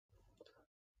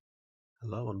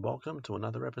Hello and welcome to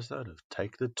another episode of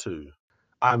Take the Two.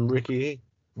 I'm Ricky.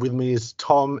 With me is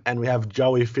Tom, and we have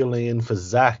Joey filling in for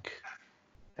Zach.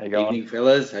 How you going? Evening,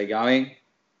 fellas. How you going?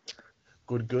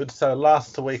 Good. So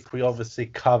last week we obviously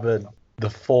covered the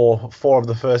four of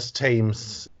the first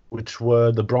teams, which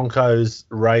were the Broncos,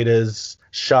 Raiders,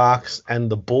 Sharks, and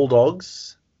the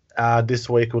Bulldogs. This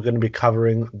week we're going to be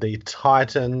covering the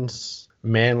Titans,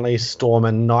 Manly, Storm,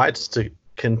 and Knights to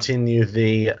continue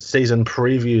the season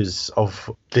previews of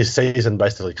this season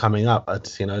basically coming up.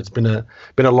 It's been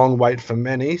a long wait for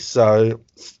many, so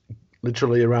it's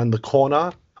literally around the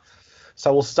corner.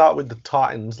 So we'll start with the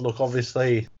Titans. Look,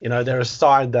 obviously, they're a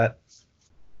side that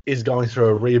is going through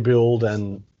a rebuild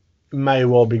and may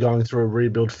well be going through a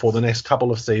rebuild for the next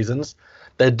couple of seasons.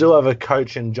 They do have a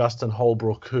coach in Justin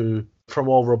Holbrook who, from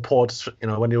all reports,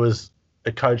 when he was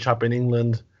a coach up in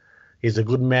England, he's a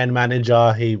good man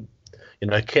manager. He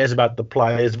cares about the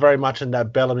players, very much in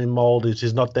that Bellamy mold.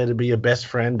 He's not there to be your best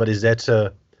friend, but he's there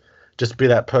to just be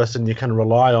that person you can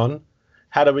rely on.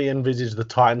 How do we envisage the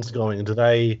Titans going? Do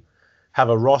they have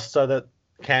a roster that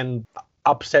can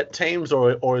upset teams,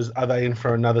 or are they in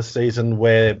for another season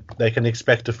where they can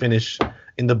expect to finish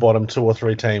in the bottom two or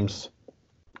three teams?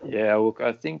 Yeah, look,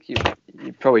 I think you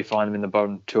probably find them in the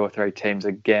bottom two or three teams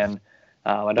again.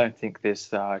 I don't think this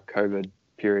COVID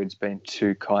period's been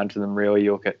too kind to them, really.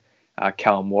 You look at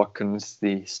Callum Watkins,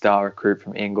 the star recruit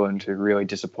from England, who really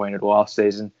disappointed last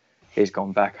season. He's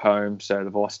gone back home, so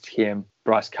they've lost him.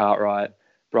 Bryce Cartwright,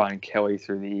 Brian Kelly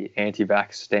through the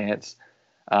anti-vax stance.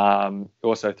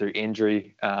 Also through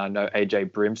injury, no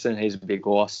AJ Brimson, he's a big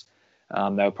loss.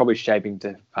 They were probably shaping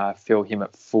to fill him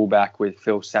at fullback with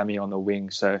Phil Sammy on the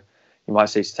wing, so you might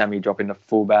see Sammy drop into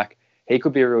fullback. He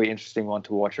could be a really interesting one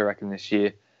to watch, I reckon, this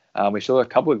year. We saw a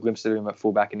couple of glimpses of him at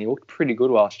fullback, and he looked pretty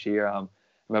good last year. I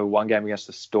remember one game against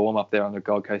the Storm up there on the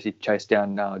Gold Coast, he chased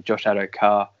down Josh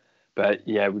Addo-Carr. But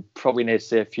yeah, we probably need to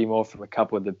see a few more from a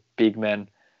couple of the big men,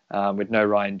 with no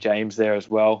Ryan James there as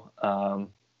well.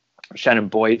 Shannon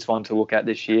Boyd's one to look at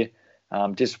this year.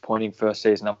 Disappointing first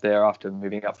season up there after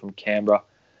moving up from Canberra.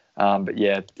 But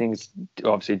yeah, things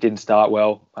obviously didn't start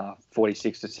well.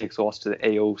 46-6 loss to the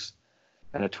Eels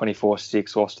and a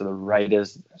 24-6 loss to the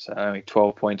Raiders. So only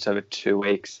 12 points over 2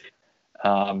 weeks.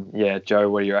 Yeah, Joe,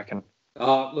 what do you reckon?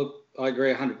 Look, I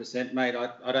agree 100%, mate.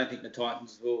 I don't think the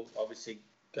Titans will obviously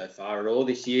go far at all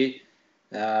this year.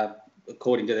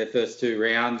 According to their first 2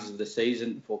 rounds of the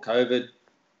season before COVID,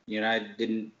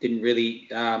 didn't really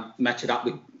match it up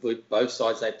with both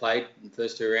sides they played in the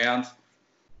first 2 rounds.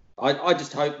 I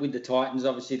just hope with the Titans,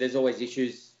 obviously there's always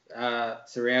issues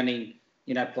surrounding,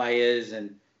 players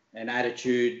and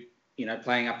attitude,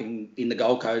 playing up in the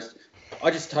Gold Coast.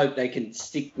 I just hope they can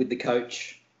stick with the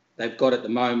coach they've got at the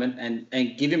moment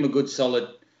and give him a good solid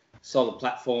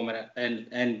platform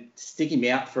and stick him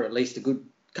out for at least a good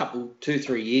couple,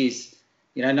 2-3 years.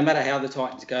 No matter how the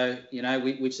Titans go,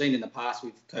 we've seen in the past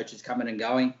with coaches coming and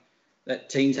going that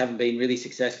teams haven't been really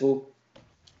successful.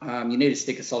 You need to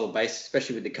stick a solid base,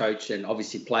 especially with the coach and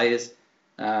obviously players,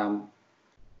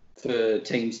 for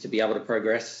teams to be able to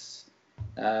progress.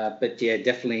 But yeah,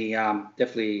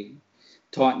 definitely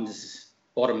Titans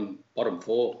bottom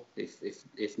 4,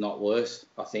 if not worse,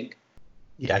 I think.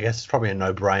 Yeah, I guess it's probably a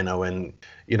no-brainer when,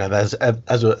 there's,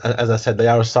 as I said, they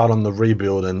are a side on the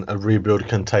rebuild, and a rebuild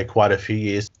can take quite a few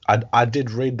years. I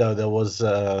did read, though, there was,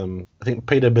 I think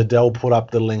Peter Bedell put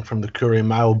up the link from the Courier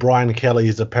Mail. Brian Kelly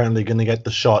is apparently going to get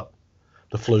the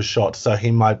flu shot, so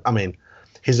he might,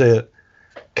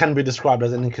 can be described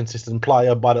as an inconsistent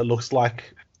player, but it looks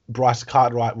like Bryce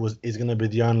Cartwright is going to be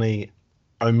the only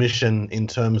omission in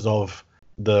terms of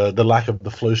the lack of the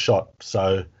flu shot,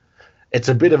 so it's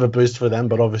a bit of a boost for them,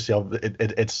 but obviously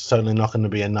it's certainly not going to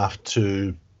be enough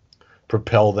to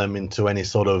propel them into any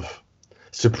sort of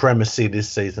supremacy this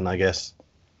season, I guess.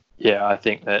 Yeah, I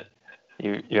think that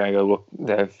you're going to look,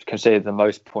 they've conceded the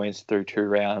most points through 2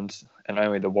 rounds, and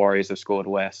only the Warriors have scored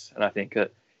less. And I think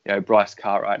that, Bryce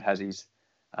Cartwright has his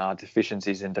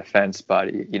deficiencies in defence,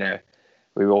 but,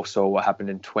 we all saw what happened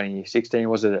in 2016,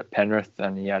 was it, at Penrith,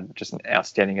 and he had just an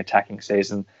outstanding attacking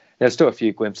season. There's still a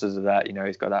few glimpses of that.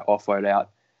 He's got that offload out.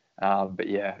 But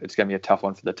yeah, it's going to be a tough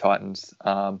one for the Titans.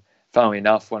 Funnily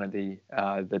enough, one of the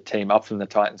team up from the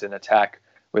Titans in attack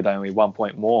with only 1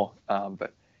 point more,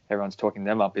 but everyone's talking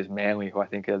them up, is Manly, who I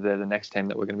think they're the next team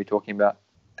that we're going to be talking about.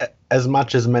 As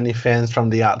much as many fans from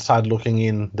the outside looking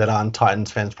in that aren't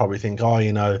Titans fans probably think,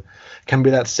 can be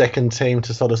that second team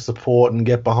to sort of support and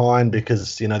get behind,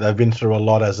 because, they've been through a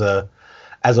lot as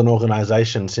an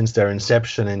organisation since their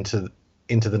inception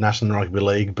into the National Rugby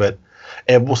League, but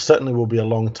it certainly will be a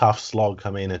long, tough slog. I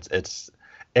mean, it's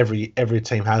every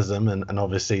team has them, and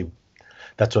obviously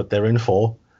that's what they're in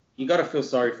for. You got to feel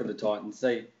sorry for the Titans.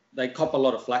 They cop a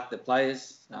lot of flack, the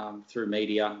players, through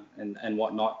media and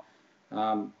whatnot.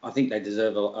 I think they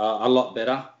deserve a lot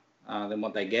better than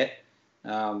what they get.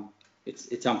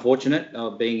 It's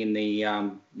unfortunate being in the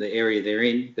area they're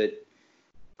in, but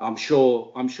I'm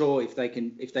sure if they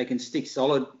can stick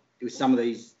solid with some of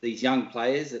these young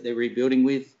players that they're rebuilding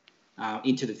with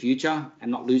into the future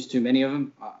and not lose too many of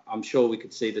them, I'm sure we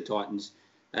could see the Titans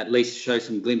at least show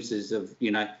some glimpses of,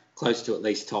 close to at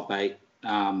least top 8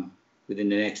 within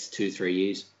the next 2-3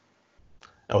 years.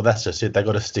 Oh, that's just it. They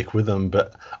got to stick with them.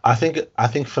 But I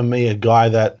think for me, a guy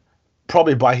that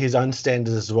probably by his own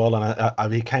standards as well,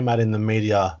 and he came out in the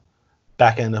media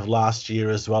back end of last year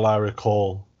as well, I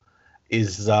recall,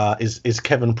 is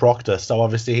Kevin Proctor. So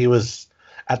obviously he was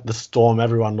at the Storm.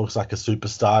 Everyone looks like a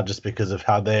superstar just because of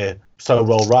how they're so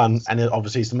well run, and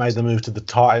obviously he's made the move to the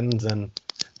Titans and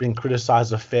been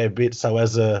criticised a fair bit. So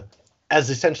as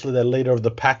essentially the leader of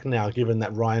the pack now, given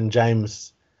that Ryan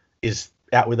James is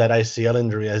out with that ACL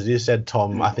injury, as you said,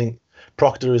 Tom, I think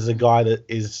Proctor is a guy that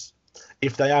is,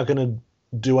 if they are going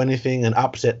to do anything and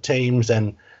upset teams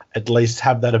and at least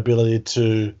have that ability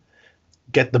to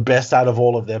get the best out of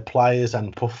all of their players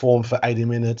and perform for 80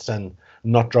 minutes and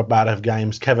not drop out of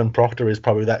games, Kevin Proctor is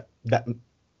probably that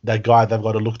guy they've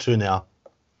got to look to now.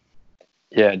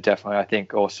 Yeah, definitely. I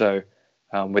think also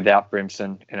without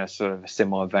Brimson, in a sort of a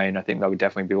similar vein, I think they would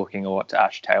definitely be looking a lot to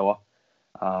Ash Taylor.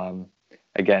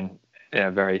 Again, in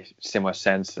a very similar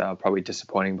sense, probably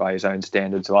disappointing by his own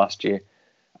standards last year.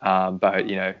 But,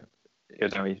 it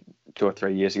was only 2 or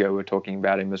 3 years ago we were talking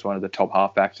about him as one of the top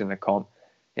halfbacks in the comp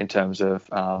in terms of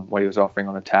what he was offering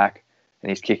on attack, and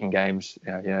his kicking games,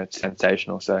 it's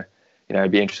sensational. So,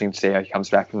 it'd be interesting to see how he comes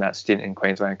back from that stint in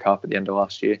Queensland Cup at the end of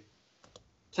last year.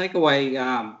 Take away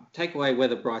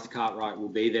whether Bryce Cartwright will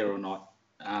be there or not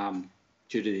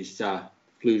due to this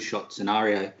flu shot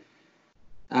scenario.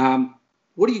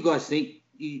 What do you guys think?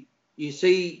 You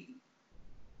see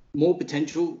more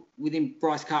potential within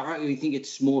Bryce Cartwright, or you think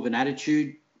it's more of an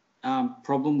attitude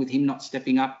problem with him not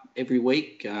stepping up every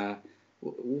week?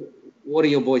 What are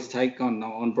your boys' take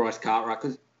on Bryce Cartwright?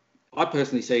 Because I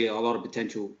personally see a lot of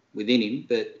potential within him,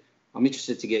 but I'm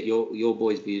interested to get your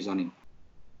boys' views on him.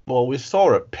 Well, we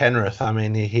saw at Penrith. I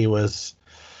mean, he'd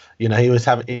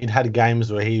had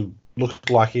games where he looked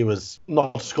like he was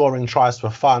not scoring tries for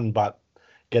fun, but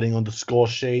getting on the score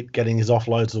sheet, getting his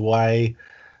offloads away,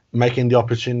 making the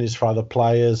opportunities for other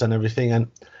players and everything. And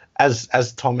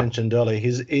as Tom mentioned earlier,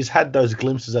 he's had those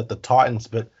glimpses at the Titans,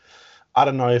 but I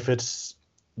don't know if it's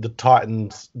the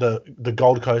Titans, the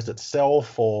Gold Coast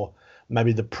itself, or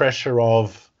maybe the pressure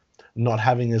of not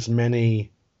having as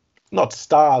many, not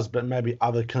stars, but maybe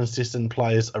other consistent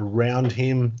players around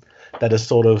him that has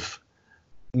sort of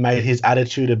made his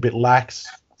attitude a bit lax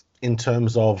in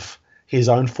terms of his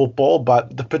own football.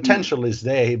 But the potential is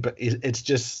there, but it's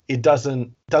just, it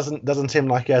doesn't seem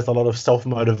like he has a lot of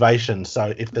self-motivation.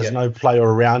 So if there's no player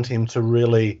around him to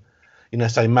really,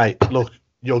 say, mate, look,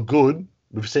 you're good,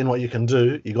 we've seen what you can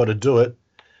do, you got to do it.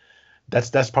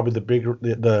 That's probably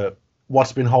the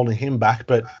what's been holding him back.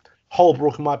 But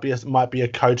Holbrook might be a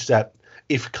coach that,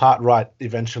 if Cartwright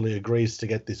eventually agrees to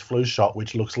get this flu shot,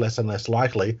 which looks less and less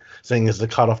likely, seeing as the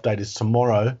cutoff date is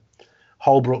tomorrow,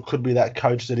 Holbrook could be that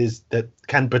coach that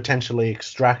can potentially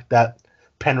extract that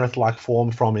Penrith-like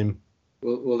form from him.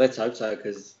 Well, let's hope so,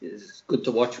 because it's good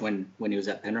to watch when he was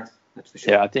at Penrith. That's for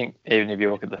sure. Yeah, I think even if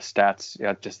you look at the stats,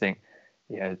 I just think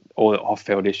all the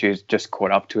off-field issues just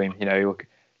caught up to him.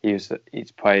 He's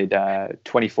played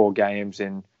 24 games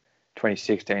in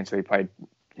 2016, so he played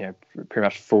pretty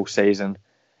much full season,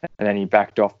 and then he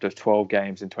backed off to 12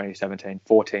 games in 2017,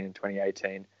 14 in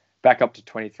 2018, back up to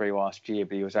 23 last year,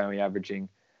 but he was only averaging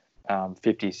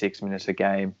 56 minutes a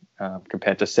game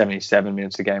compared to 77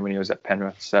 minutes a game when he was at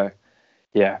Penrith. So,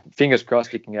 fingers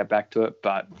crossed he can get back to it,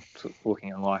 but it's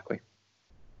looking unlikely.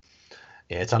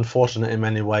 Yeah, it's unfortunate in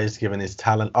many ways given his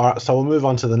talent. All right, so we'll move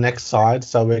on to the next side.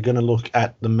 So we're going to look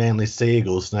at the Manly Sea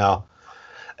Eagles now.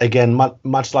 Again,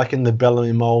 much like in the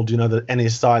Bellamy mould, that any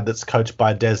side that's coached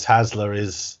by Des Hasler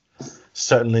is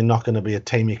certainly not going to be a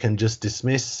team you can just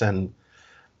dismiss. And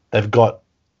they've got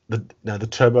the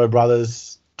Turbo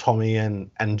brothers, Tommy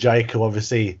and Jake, who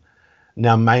obviously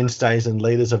now mainstays and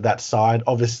leaders of that side.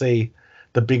 Obviously,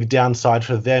 the big downside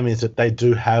for them is that they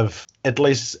do have at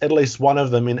least one of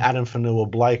them in Adam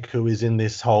Fanua-Blake, who is in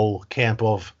this whole camp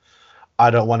of, I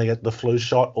don't want to get the flu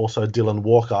shot. Also, Dylan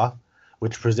Walker,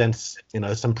 which presents,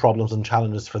 some problems and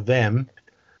challenges for them.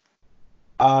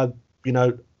 Are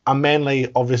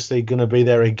Manly obviously going to be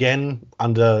there again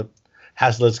under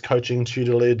Hasler's coaching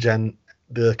tutelage and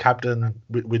the captain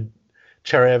with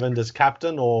Cherry Evans as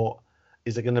captain, or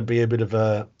is it going to be a bit of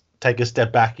a take a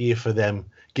step back year for them,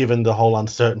 given the whole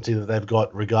uncertainty that they've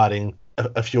got regarding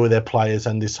a few of their players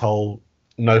and this whole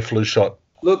no flu shot?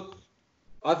 Look,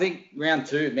 I think round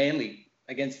 2, Manly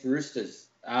against the Roosters.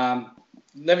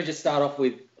 Let me just start off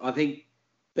with, I think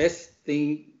best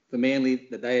thing for Manly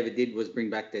that they ever did was bring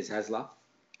back Des Hasler.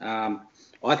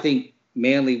 I think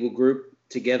Manly will group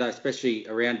together, especially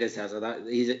around Des Hasler.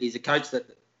 He's a coach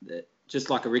that just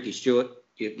like a Ricky Stewart,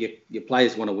 your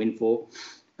players want to win for.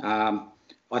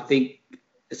 I think,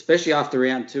 especially after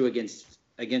round 2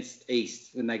 against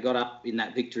East, when they got up in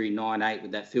that victory 9-8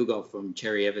 with that field goal from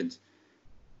Cherry Evans,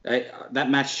 that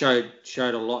match showed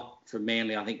a lot from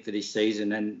Manly, I think, for this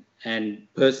season. And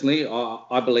personally,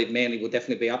 I believe Manly will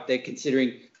definitely be up there,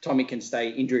 considering Tommy can stay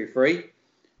injury free,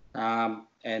 and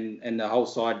the whole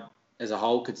side as a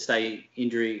whole could stay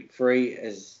injury free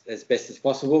as best as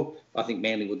possible. I think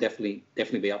Manly will definitely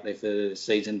be up there for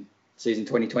season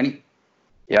 2020.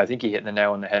 Yeah, I think you hit the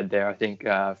nail on the head there. I think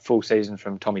full season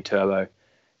from Tommy Turbo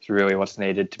is really what's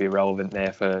needed to be relevant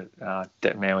there for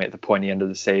Manly at the pointy end of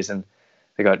the season.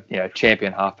 They got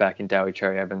champion halfback in Daly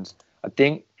Cherry Evans. I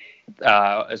think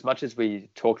as much as we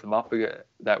talked them up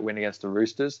that win against the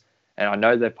Roosters, and I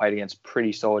know they've played against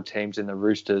pretty solid teams in the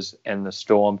Roosters and the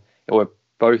Storm. It were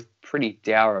both pretty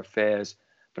dour affairs,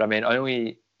 but I mean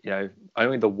only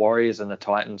the Warriors and the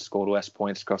Titans scored less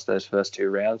points across those first 2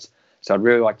 rounds. So I'd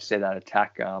really like to see that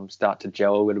attack start to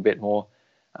gel a little bit more.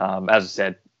 As I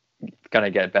said, going to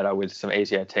get better with some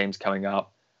easier teams coming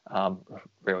up.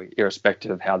 Really, irrespective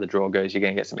of how the draw goes, you're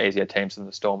going to get some easier teams than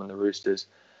the Storm and the Roosters.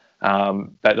 But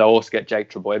they'll also get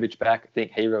Jake Trbojevic back. I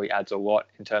think he really adds a lot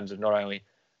in terms of not only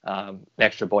an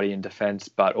extra body in defence,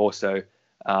 but also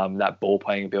that ball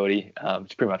playing ability.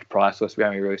 It's pretty much priceless. We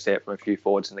only really see it from a few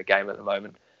forwards in the game at the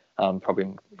moment.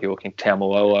 Probably you're looking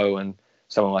Taumalolo and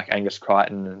someone like Angus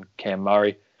Crichton and Cam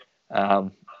Murray.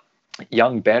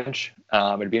 Young bench.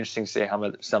 It'd be interesting to see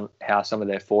how some of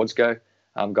their forwards go.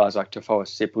 Guys like Tofoa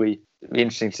Sipley. It'd be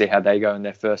interesting to see how they go in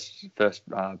their first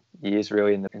years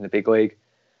really in the big league.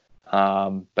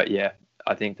 But yeah,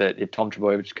 I think that if Tom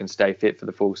Trbojevic can stay fit for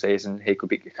the full season, he could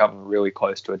become really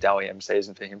close to a Dally M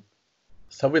season for him.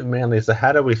 So with Manly,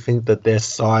 how do we think that their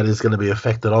side is going to be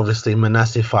affected? Obviously,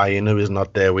 Manase Fainu is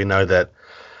not there. We know that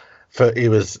he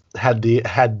had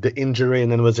the injury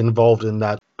and then was involved in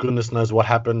that goodness knows what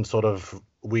happened sort of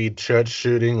weird church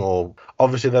shooting. Or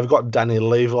obviously they've got Danny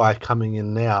Levi coming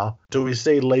in now. Do we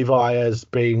see Levi as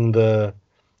being that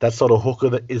sort of hooker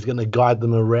that is going to guide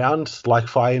them around, like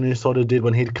Fainu sort of did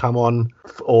when he'd come on,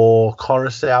 or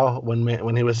Coruscant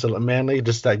when he was still at Manly,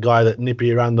 just that guy that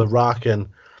nippy around the ruck and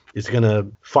is going to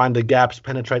find the gaps,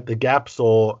 penetrate the gaps?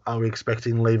 Or are we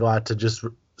expecting Levi to just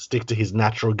stick to his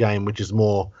natural game, which is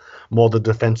more the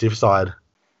defensive side?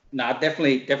 No,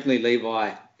 definitely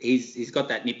Levi. He's got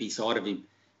that nippy side of him.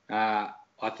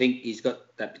 I think he's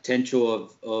got that potential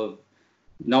of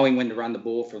knowing when to run the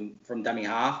ball from dummy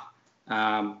half.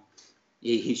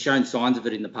 He's shown signs of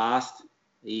it in the past.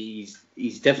 He's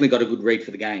definitely got a good read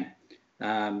for the game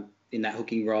in that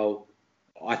hooking role.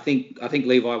 I think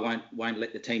Levi won't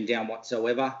let the team down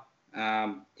whatsoever.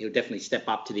 He'll definitely step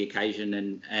up to the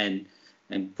occasion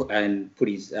and put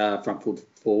his front foot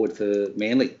forward for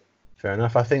Manly. Fair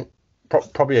enough. I think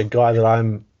probably a guy that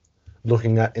I'm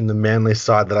looking at in the Manly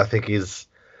side that I think is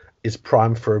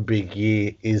primed for a big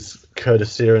year is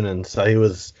Curtis Sirenen. So he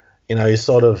was,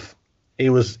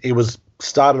 he was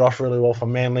started off really well for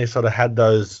Manly. Sort of had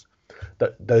those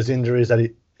injuries that he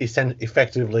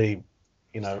effectively,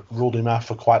 ruled him out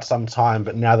for quite some time.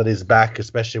 But now that he's back,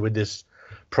 especially with this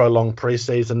prolonged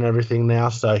preseason and everything now,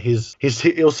 so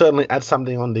he'll certainly add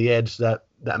something on the edge that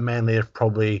Manly have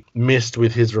probably missed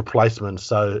with his replacement.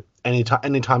 So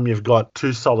anytime you've got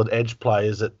 2 solid edge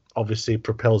players, it obviously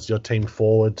propels your team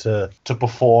forward to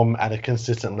perform at a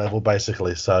consistent level,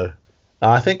 basically. So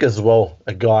I think as well,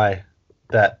 a guy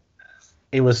that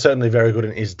he was certainly very good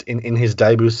in his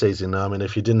debut season. I mean,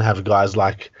 if you didn't have guys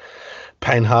like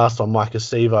Payne Haas or Mike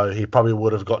Acevo, he probably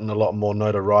would have gotten a lot more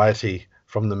notoriety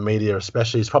from the media,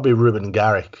 especially. It's probably Ruben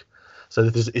Garrick. So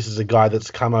this is a guy that's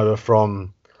come over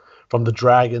from the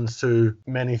Dragons, who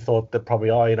many thought that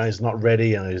probably, he's not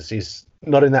ready and he's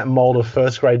not in that mold of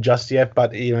first grade just yet.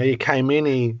 But, he came in,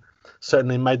 he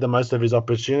certainly made the most of his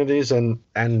opportunities and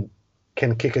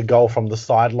can kick a goal from the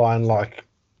sideline like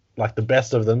the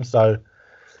best of them. So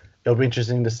it'll be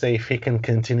interesting to see if he can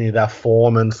continue that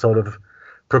form and sort of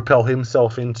propel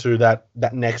himself into that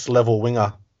next level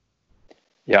winger.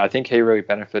 Yeah, I think he really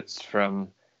benefits from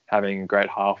having a great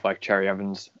half like Cherry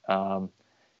Evans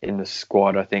in the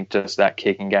squad. I think just that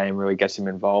kicking game really gets him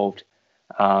involved.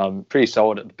 Pretty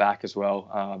solid at the back as well.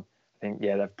 I think,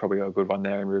 they've probably got a good one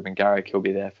there, and Ruben Garrick, he'll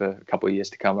be there for a couple of years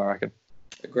to come, I reckon.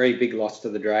 Agree, big loss to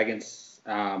the Dragons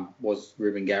was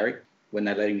Ruben Garrick when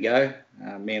they let him go.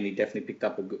 Manly definitely picked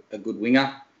up a good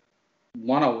winger.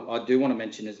 One I do want to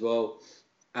mention as well,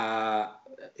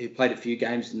 who played a few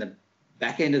games in the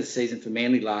back end of the season for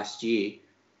Manly last year,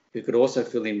 who could also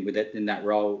fill in with it in that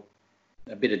role,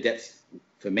 a bit of depth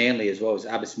for Manly as well, as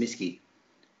Abbas Miski.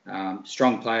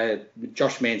 Strong player,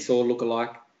 Josh Mansour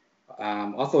lookalike.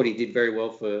 I thought he did very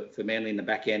well for Manly in the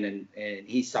back end, and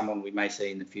he's someone we may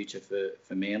see in the future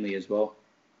for Manly as well.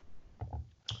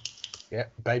 Yeah,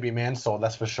 baby Mansour,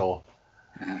 that's for sure.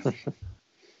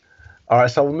 All right,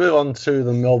 so we'll move on to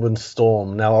the Melbourne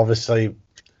Storm. Now, obviously,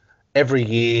 every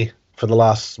year for the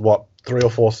last, 3 or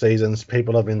 4 seasons,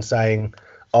 people have been saying,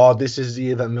 this is the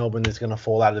year that Melbourne is going to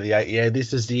fall out of the 8. Yeah,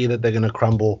 this is the year that they're going to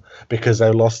crumble because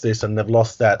they lost this and they've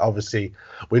lost that. Obviously,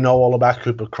 we know all about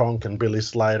Cooper Cronk and Billy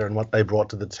Slater and what they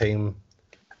brought to the team,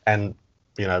 and,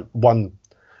 won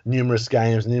numerous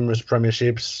games, numerous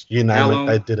premierships, you name it,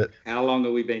 they did it. How long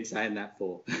have we been saying that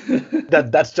for?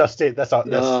 That's just it. That's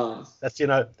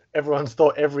everyone's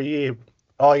thought every year,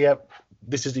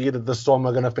 this is the year that the Storm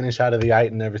are going to finish out of the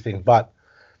 8 and everything. But,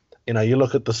 you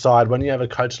look at the side, when you have a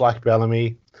coach like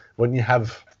Bellamy, when you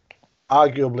have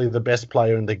arguably the best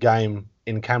player in the game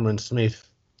in Cameron Smith,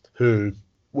 who,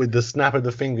 with the snap of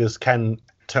the fingers, can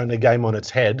turn the game on its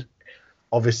head,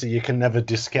 obviously you can never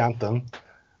discount them.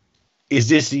 Is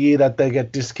this the year that they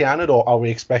get discounted, or are we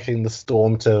expecting the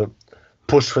Storm to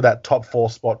push for that top 4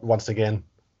 spot once again?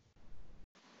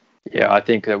 Yeah, I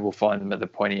think that we'll find them at the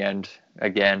pointy end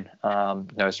again.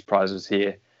 No surprises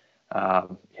here.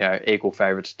 Equal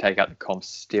favourites to take out the comps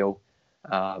still.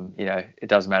 It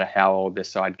doesn't matter how old this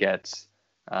side gets,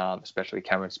 especially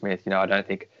Cameron Smith. I don't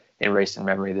think in recent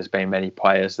memory there's been many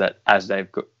players that, as they've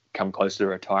come closer to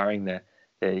retiring,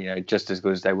 they're just as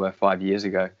good as they were 5 years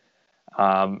ago.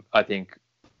 I think,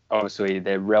 obviously,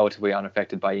 they're relatively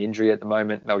unaffected by injury at the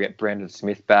moment. They'll get Brandon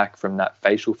Smith back from that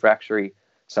facial fracture he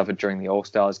suffered during the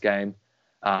All-Stars game.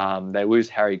 They lose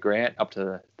Harry Grant up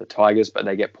to the Tigers, but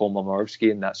they get Paul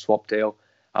Momirovski in that swap deal.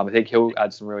 I think he'll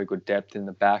add some really good depth in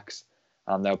the backs.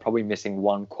 They were probably missing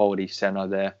one quality centre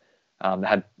there. They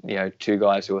had 2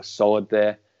 guys who were solid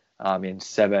there in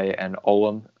Seve and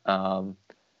Olam.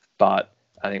 But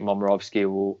I think Momirovski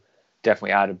will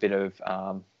definitely add a bit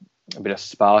of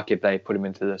spark if they put him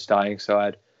into the starting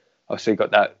side. Obviously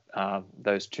got that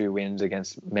those 2 wins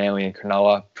against Manly and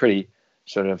Cronulla, pretty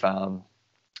sort of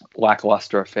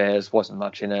lackluster affairs. Wasn't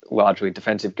much in it, largely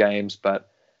defensive games, but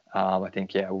I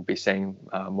think we'll be seeing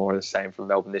more of the same from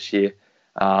Melbourne this year.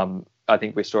 I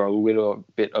think we saw a little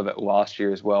bit of it last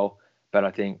year as well, but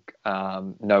I think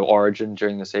no Origin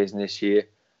during the season this year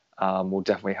will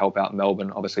definitely help out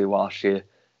Melbourne. Obviously last year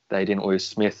they didn't lose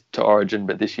Smith to Origin,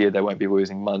 but this year they won't be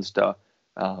losing Munster,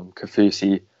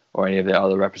 Kafusi, or any of their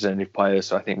other representative players.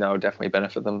 So I think that will definitely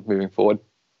benefit them moving forward.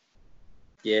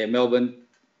 Yeah, Melbourne,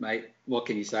 mate, what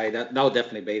can you say? That they'll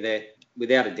definitely be there,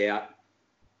 without a doubt.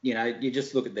 You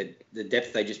just look at the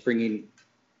depth they just bring in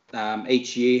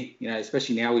each year,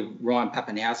 especially now with Ryan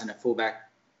Pappenhausen at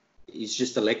fullback. He's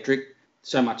just electric.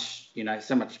 So much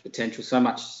potential, so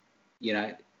much,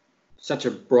 such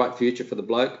a bright future for the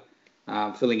bloke.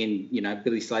 Filling in,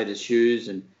 Billy Slater's shoes,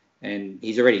 and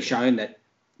he's already shown that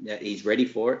he's ready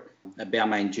for it. At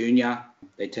Balmain Jr.,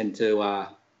 they tend to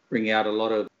bring out a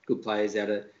lot of good players out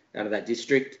of that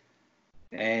district.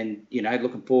 And,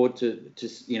 looking forward to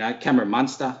Cameron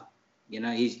Munster.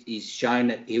 He's shown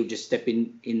that he'll just step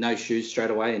in those shoes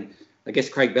straight away. And I guess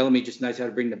Craig Bellamy just knows how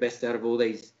to bring the best out of all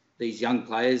these young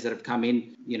players that have come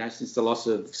in, since the loss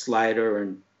of Slater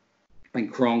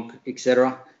and Cronk,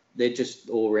 etc. They're just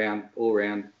all round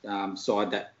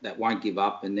side that won't give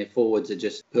up, and their forwards are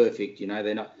just perfect.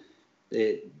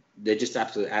 They're just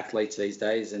absolute athletes these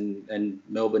days, and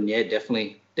Melbourne,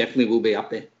 definitely will be up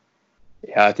there.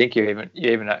 Yeah, I think you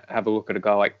even have a look at a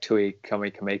guy like Tui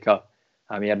Kamika.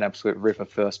 He had an absolute ripper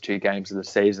first 2 games of the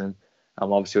season.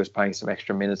 Obviously was playing some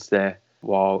extra minutes there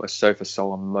while Asofa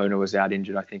Solomona was out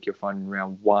injured. I think you'll find in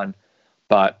round 1,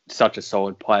 but such a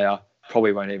solid player.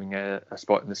 Probably won't even get a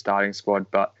spot in the starting squad,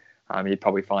 but you'd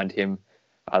probably find him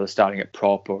either starting at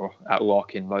prop or at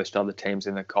lock in most other teams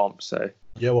in the comp. So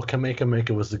Kamika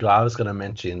was the guy I was going to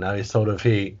mention.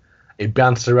 He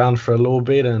bounced around for a little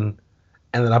bit and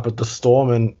ended up at the Storm.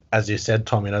 And as you said,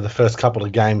 Tom, the first couple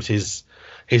of games he's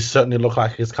certainly looked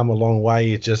like he's come a long way.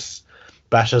 He just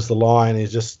bashes the line.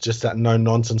 He's just that no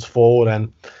nonsense forward,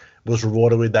 and was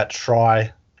rewarded with that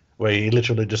try where he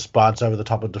literally just spuds over the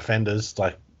top of defenders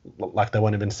like they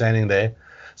weren't even standing there.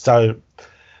 So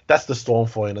that's the Storm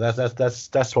for you.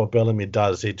 That's what Bellamy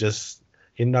does.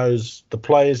 He knows the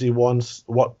players he wants,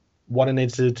 what he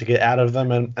needs to get out of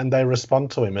them, and they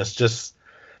respond to him. It's just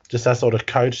that sort of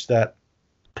coach that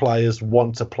players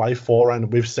want to play for,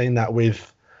 and we've seen that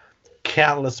with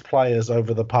countless players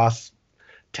over the past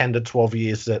 10 to 12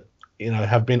 years that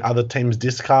have been other teams'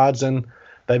 discards, and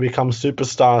they become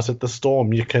superstars at the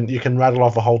Storm. You can rattle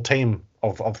off a whole team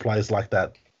of players like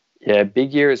that. Yeah,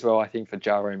 big year as well, I think, for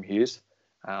Jarome Hughes.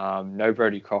 No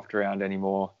Brodie Croft around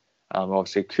anymore.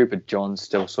 Obviously, Cooper John's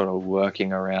still sort of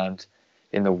working around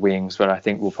in the wings, but I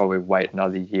think we'll probably wait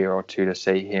another year or two to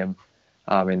see him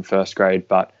in first grade.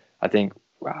 But I think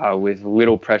with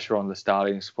little pressure on the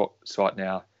starting spot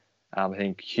now, I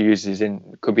think Hughes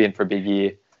could be in for a big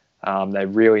year. They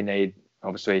really need,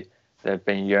 obviously, they've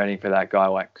been yearning for that guy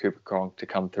like Cooper Cronk to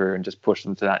come through and just push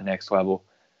them to that next level.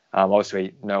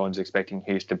 Obviously, no one's expecting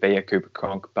Hughes to be a Cooper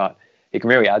Cronk, but he can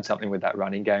really add something with that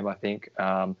running game, I think.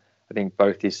 I think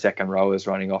both his second rowers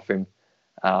running off him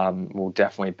will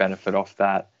definitely benefit off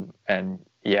that. And,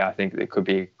 yeah, I think it could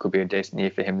be a decent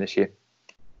year for him this year.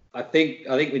 I think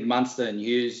with Munster and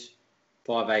Hughes,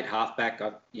 5'8" halfback,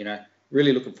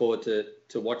 really looking forward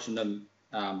to watching them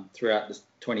throughout this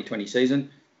 2020 season.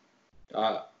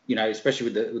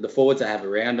 Especially with the forwards they have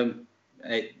around them.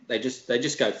 They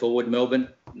just go forward, Melbourne.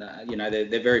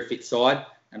 They're very fit side,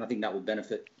 and I think that will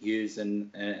benefit Hughes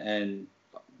and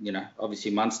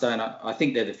obviously Munster. And I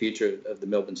think they're the future of the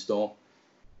Melbourne Storm.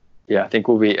 Yeah, I think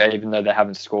we'll be, even though they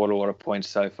haven't scored a lot of points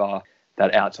so far,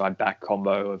 that outside back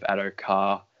combo of Addo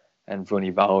Carr and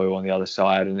Vunivalu on the other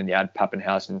side, and then you add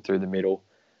Pappenhausen through the middle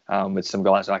with some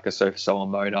guys like Asofa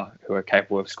Solomona who are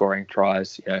capable of scoring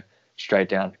tries, straight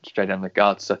down the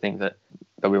guts. I think that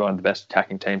they'll be one of the best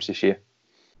attacking teams this year.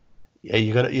 Yeah,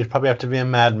 you'd probably have to be a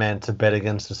madman to bet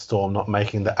against the Storm not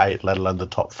making the 8, let alone the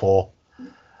top 4.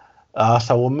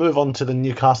 So we'll move on to the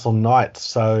Newcastle Knights.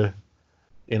 So,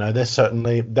 they're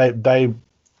certainly they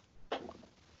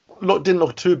didn't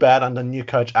look too bad under new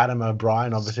coach Adam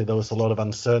O'Brien. Obviously, there was a lot of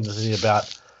uncertainty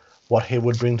about what he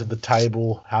would bring to the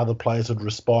table, how the players would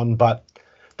respond. But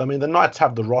the Knights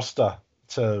have the roster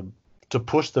to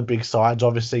push the big sides.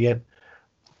 Obviously,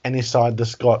 any side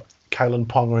that's got Kalen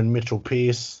Ponga and Mitchell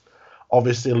Pearce.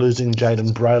 Obviously, losing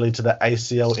Jaden Brayley to the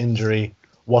ACL injury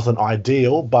wasn't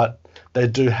ideal, but they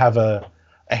do have a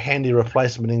handy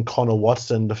replacement in Connor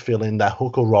Watson to fill in that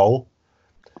hooker role.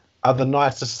 Are the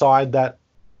Knights a side that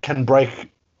can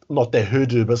break, not their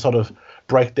hoodoo, but sort of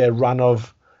break their run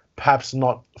of perhaps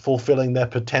not fulfilling their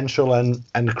potential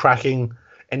and cracking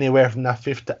anywhere from that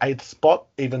 5th to 8th spot,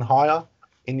 even higher,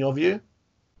 in your view?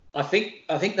 I think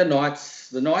the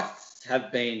Knights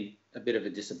have been a bit of a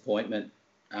disappointment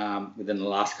within the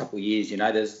last couple of years.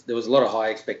 There was a lot of high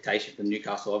expectation from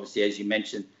Newcastle. Obviously, as you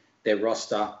mentioned, their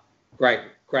roster, great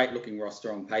looking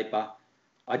roster on paper.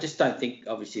 I just don't think,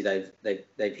 obviously, they've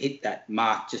hit that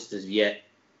mark just as yet.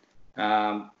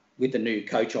 With the new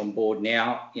coach on board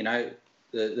now,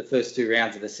 the first 2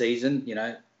 rounds of the season,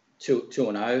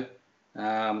 2-0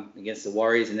 against the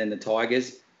Warriors and then the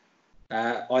Tigers.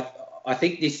 I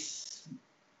think this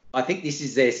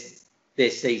is their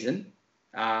season.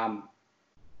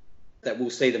 That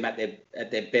we'll see them at their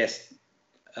best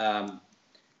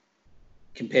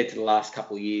compared to the last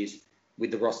couple of years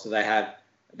with the roster they have.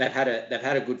 They've had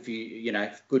a good few,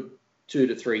 good 2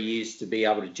 to 3 years to be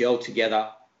able to gel together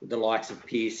with the likes of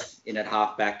Pearce in at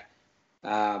halfback,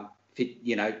 Lachlan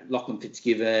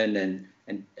Fitzgibbon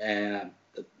and the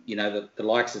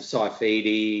likes of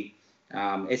Saifidi,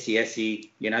 SESE.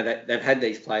 They've had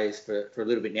these players for a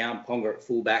little bit now, and Ponga at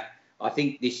fullback. I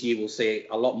think this year we'll see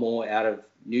a lot more out of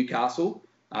Newcastle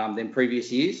than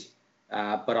previous years,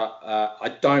 but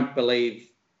I don't believe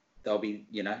they'll be,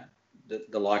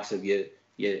 the likes of your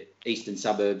eastern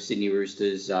suburbs, Sydney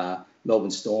Roosters,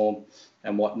 Melbourne Storm,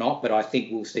 and whatnot. But I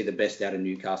think we'll see the best out of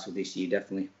Newcastle this year,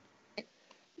 definitely.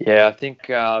 Yeah, I think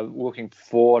looking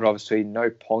forward, obviously no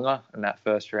Ponga in that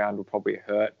first round will probably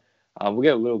hurt. We'll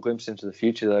get a little glimpse into the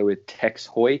future though with Tex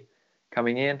Hoy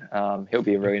coming in. He'll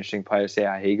be a really interesting player to see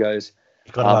how he goes.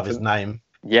 You've got to love his name.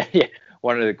 Yeah,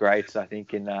 one of the greats, I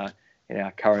think, in our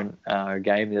current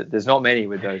game. There's not many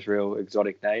with those real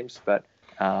exotic names, but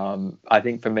I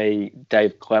think for me,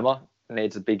 Dave Clemmer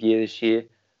needs a big year this year.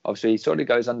 Obviously, he sort of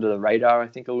goes under the radar, I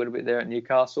think, a little bit there at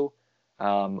Newcastle.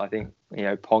 I think,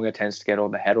 Ponga tends to get all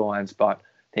the headlines, but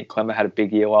I think Clemmer had a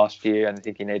big year last year, and I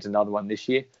think he needs another one this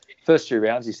year. First 2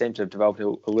 rounds, he seemed to have developed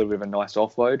a little bit of a nice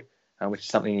offload, which is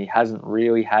something he hasn't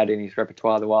really had in his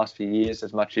repertoire the last few years,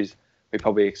 as much as we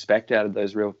probably expect out of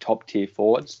those real top-tier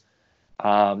forwards.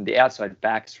 The outside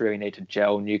backs really need to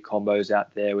gel new combos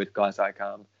out there with guys like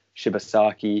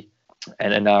Shibasaki,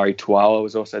 And Anari Tuala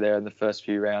was also there in the first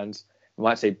few rounds. We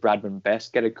might see Bradman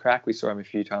Best get a crack. We saw him a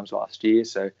few times last year.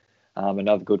 So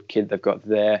another good kid they've got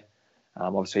there.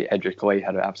 Obviously, Edric Lee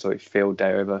had an absolute field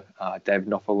day over David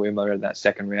Nofaluma in that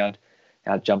second round.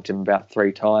 Jumped him about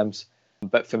 3 times.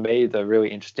 But for me, the really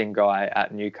interesting guy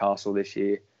at Newcastle this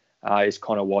year is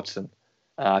Connor Watson.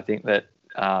 I think that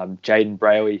Jaden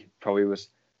Brayley probably was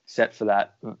set for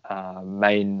that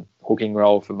main hooking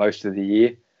role for most of the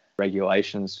year.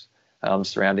 Regulations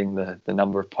surrounding the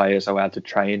number of players allowed to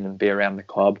train and be around the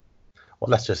club. Well,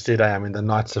 that's just it. I mean, the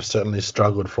Knights have certainly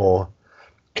struggled for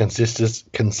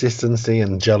consistency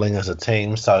and gelling as a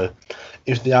team. So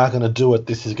if they are going to do it,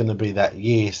 this is going to be that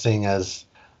year, seeing as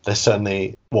they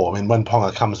certainly, when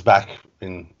Ponga comes back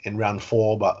in round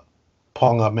 4, but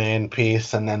Ponga, Mann,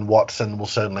 Pearce, and then Watson will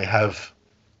certainly have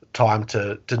time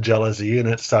to gel as a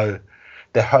unit. So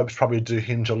their hopes probably do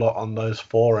hinge a lot on those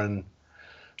 4 and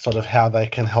sort of how they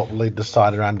can help lead the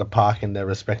side around the park in their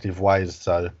respective ways.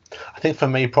 So I think for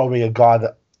me, probably a guy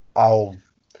that I'll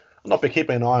not be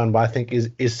keeping an eye on, but I think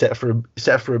is set for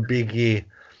a big year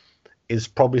is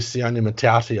probably Sione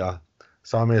Matautia.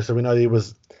 So we know he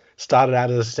was started out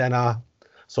as a centre.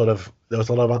 Sort of there was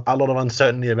a lot of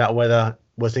uncertainty about whether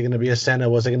was he going to be a centre,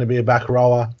 was he going to be a back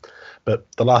rower. But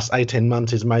the last 18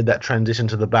 months he's made that transition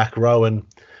to the back row, and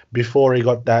before he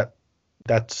got that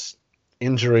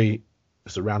injury,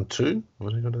 was it round 2?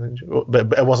 Was he got an injury?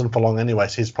 But it wasn't for long anyway.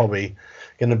 So he's probably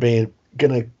going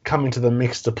to come into the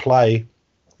mix to play.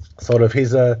 Sort of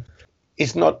he's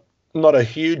not a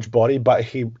huge body, but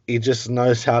he just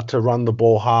knows how to run the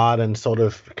ball hard and sort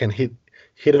of can hit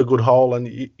a good hole.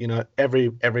 And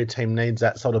every team needs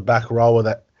that sort of back rower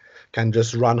that can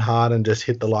just run hard and just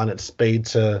hit the line at speed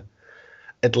to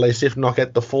at least, if not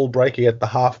get the full break, you get the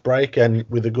half break, and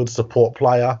with a good support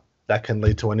player, that can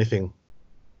lead to anything.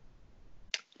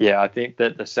 Yeah, I think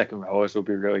that the second rowers will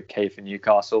be really key for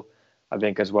Newcastle. I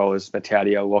think as well as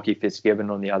Matautia, Lockie Fitzgibbon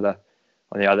on the other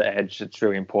edge, it's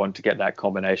really important to get that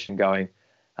combination going,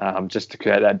 just to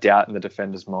create that doubt in the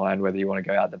defender's mind whether you want to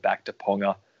go out the back to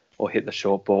Ponga or hit the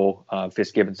short ball.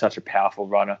 Fitzgibbon's such a powerful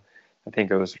runner. I think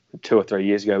it was 2 or 3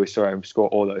 years ago we saw him score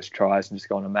all those tries and just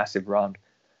go on a massive run.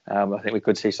 I think we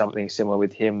could see something similar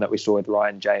with him that we saw with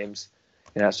Ryan James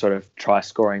in that sort of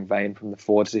try-scoring vein from the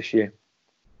forwards this year.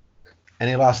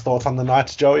 Any last thoughts on the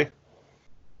Knights, Joey?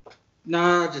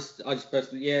 No, I just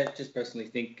personally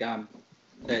think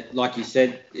that, like you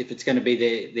said, if it's going to be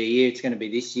their year, it's going to be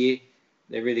this year.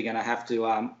 They're really going to have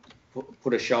to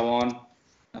put a show on,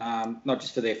 not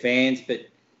just for their fans,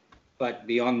 but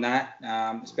beyond that,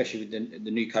 especially with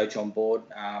the new coach on board.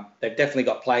 They've definitely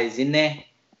got players in there.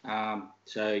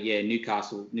 So yeah,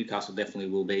 Newcastle definitely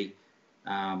will be.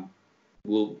 I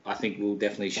think will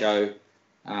definitely show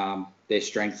their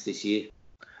strengths this year.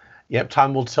 Yep,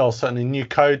 time will tell. Certainly, new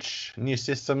coach, new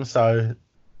system. So,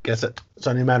 guess it's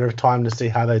only a matter of time to see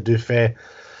how they do fare.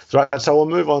 So we'll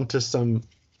move on to some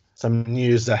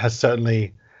news that has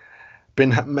certainly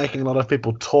been making a lot of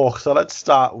people talk. So let's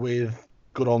start with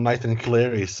good old Nathan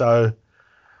Cleary. So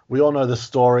we all know the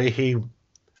story. He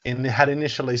had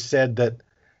initially said that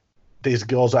these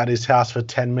girls were at his house for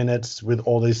 10 minutes with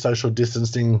all these social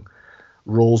distancing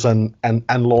rules and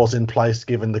laws in place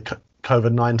given the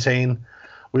COVID-19.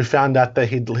 We found out that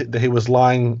he was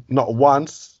lying not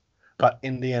once, but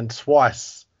in the end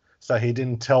twice. So he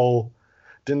didn't tell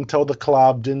the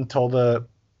club, didn't tell the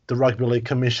Rugby League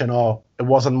Commission, it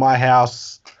wasn't my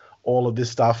house, all of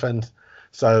this stuff. And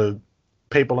so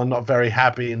people are not very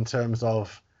happy in terms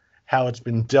of how it's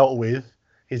been dealt with.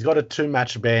 He's got a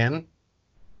 2-match ban,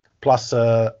 plus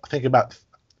I think about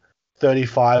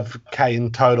 35k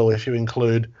in total if you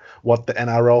include what the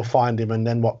NRL fined him and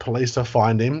then what police have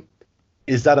fined him.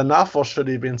 Is that enough, or should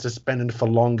he have been suspended for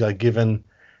longer given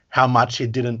how much he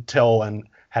didn't tell and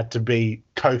had to be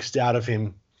coaxed out of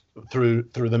him through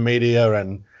the media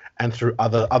and through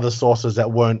other sources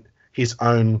that weren't his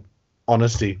own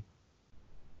honesty?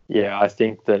 Yeah, I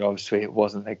think that obviously it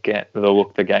wasn't the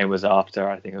look the game was after.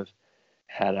 I think it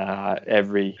had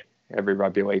every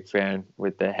rugby league fan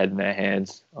with their head in their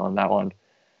hands on that one.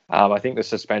 I think the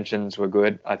suspensions were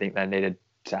good. I think they needed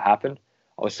to happen.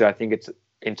 Also, I think it's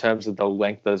in terms of the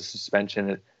length of the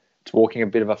suspension, it's walking a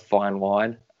bit of a fine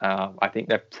line. I think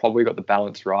they've probably got the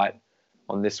balance right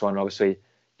on this one. Obviously,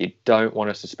 you don't want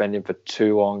to suspend him for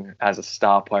too long as a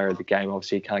star player of the game.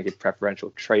 Obviously, you can't give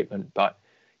preferential treatment, but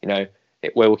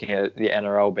we're looking at the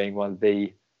NRL being one of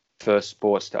the first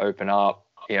sports to open up.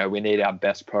 We need our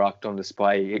best product on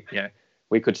display.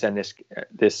 We could send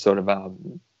this sort of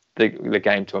the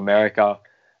game to America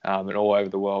and all over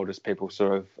the world as people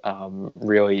sort of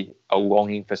really are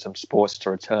longing for some sports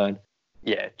to return.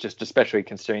 yeah, just especially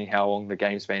considering how long the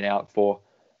game's been out for,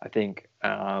 I think,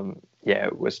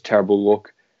 it was a terrible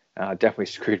look. Definitely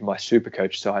screwed my super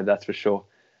coach side, that's for sure.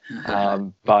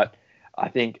 But I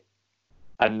think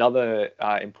another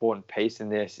important piece in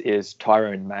this is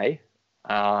Tyrone May.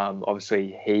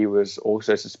 Obviously, he was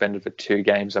also suspended for 2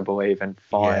 games, I believe, and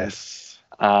fined. Yes.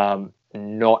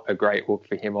 Not a great look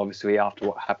for him, obviously, after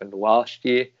what happened last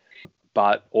year.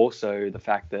 But also the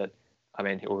fact that, I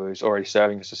mean, he was already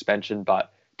serving a suspension,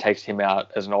 but takes him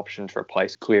out as an option to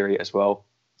replace Cleary as well.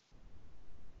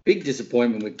 Big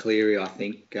disappointment with Cleary, I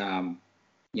think.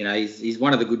 He's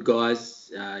one of the good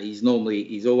guys. He's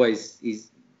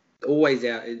always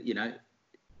out,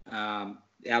 out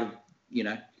of,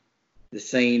 the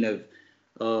scene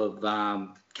of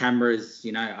cameras,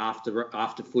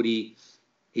 after footy.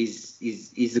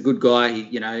 He's a good guy.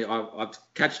 I've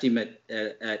catched him at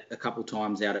a couple of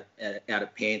times out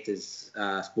at Panthers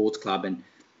Sports Club, and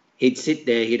he'd sit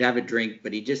there, he'd have a drink,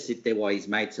 but he'd just sit there while his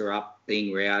mates are up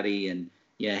being rowdy, and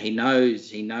he knows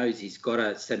he's got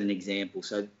to set an example.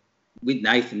 So with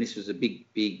Nathan, this was a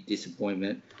big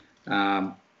disappointment.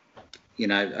 I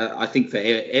think for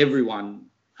everyone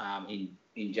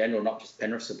in general, not just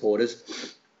Penrith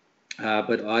supporters.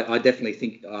 But I definitely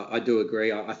think I do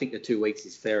agree. I think the 2 weeks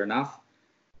is fair enough.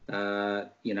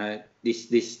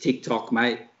 This TikTok,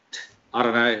 mate. I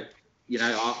don't know.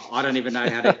 I don't even know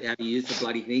how to use the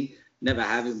bloody thing. Never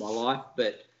have in my life.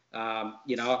 But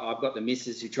I've got the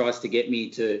missus who tries to get me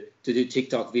to do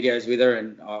TikTok videos with her,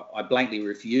 and I blankly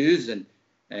refuse.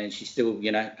 And she still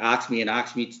asks me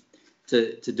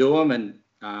to do them, and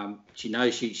she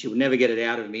knows she will never get it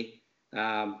out of me.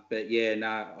 I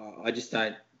just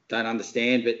don't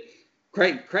understand. But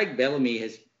Craig Bellamy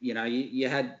has, you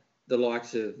had the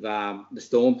likes of the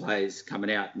Storm players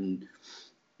coming out and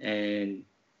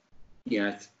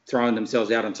throwing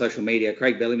themselves out on social media.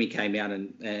 Craig Bellamy came out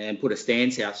and put a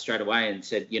stance out straight away and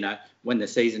said, when the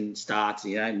season starts,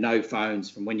 no phones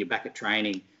from when you're back at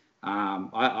training.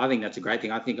 I think that's a great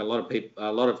thing. I think a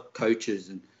lot of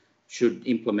coaches should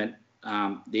implement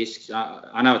this.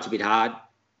 I know it's a bit hard.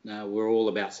 We're all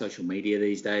about social media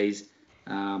these days.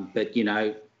 But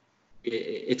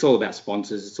it's all about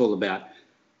sponsors. It's all about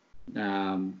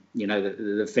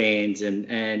the fans and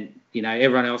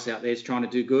everyone else out there is trying to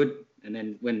do good. And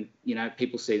then when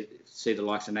people see the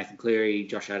likes of Nathan Cleary,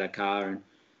 Josh Adokar,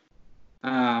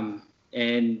 and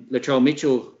Latrell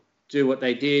Mitchell do what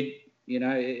they did,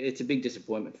 it's a big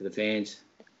disappointment for the fans.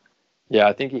 Yeah,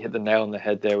 I think you hit the nail on the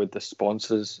head there with the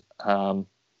sponsors, or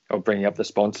bringing up the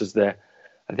sponsors there.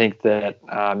 I think that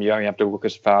you only have to look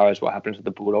as far as what happened to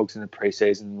the Bulldogs in the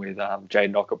preseason with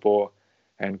Jade Nokabor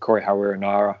and Corey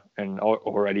Hawiranara. And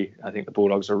already I think the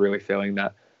Bulldogs are really feeling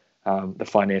that, the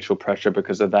financial pressure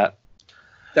because of that.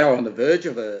 They were on the verge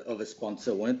of a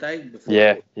sponsor, weren't they? Before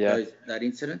that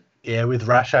incident? Yeah, with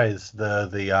Rashays,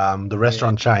 the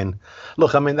restaurant chain.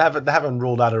 Look, I mean, they haven't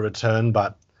ruled out a return,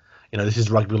 but, this is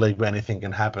rugby league where anything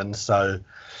can happen. So,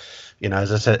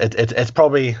 as I said, it's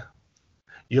probably...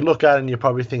 You look at it and you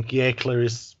probably think, yeah,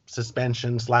 Cleary's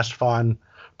suspension/fine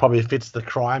probably fits the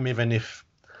crime, even if,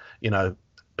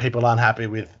 people aren't happy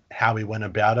with how he went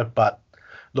about it. But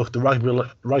look, the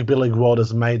rugby league world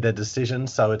has made their decision,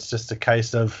 so it's just a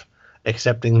case of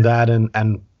accepting that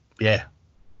and yeah.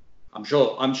 I'm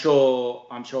sure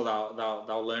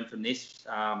they'll learn from this.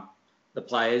 The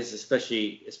players,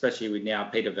 especially with now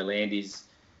Peter V'landys,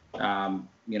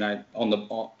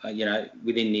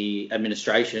 within the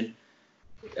administration.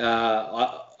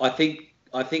 I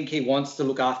think he wants to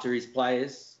look after his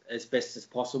players as best as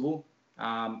possible,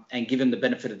 and give them the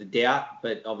benefit of the doubt.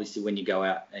 But obviously, when you go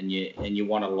out and you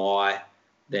want to lie,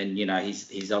 then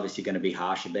he's obviously going to be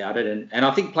harsh about it. And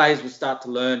I think players will start to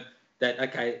learn that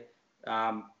Peter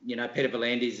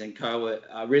V'landys and co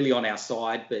are really on our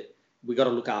side, but we got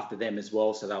to look after them as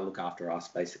well, so they'll look after us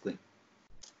basically.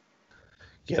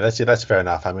 Yeah, that's fair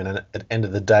enough. I mean, at the end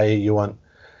of the day, you want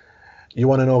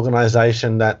an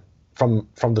organisation that from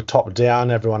the top down,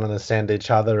 everyone understands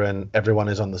each other and everyone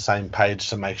is on the same page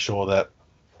to make sure that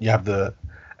you have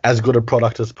as good a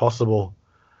product as possible.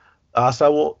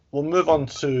 So we'll move on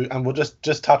to, and we'll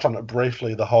just touch on it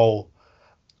briefly, the whole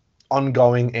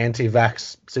ongoing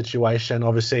anti-vax situation.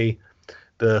 Obviously,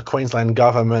 the Queensland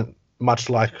government, much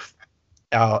like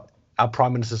our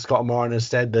Prime Minister Scott Morrison has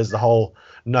said, there's the whole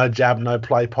no jab, no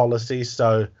play policy.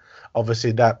 So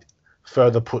obviously that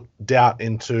further put doubt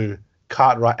into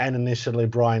Cartwright and initially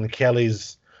Brian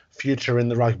Kelly's future in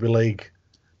the rugby league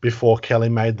before Kelly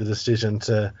made the decision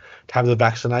to have the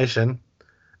vaccination.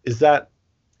 Is that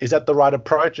the right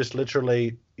approach? Just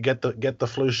literally get the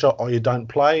flu shot or you don't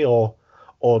play, or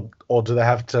do they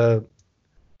have to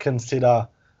consider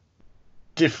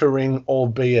differing,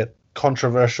 albeit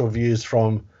controversial views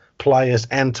from players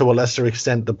and to a lesser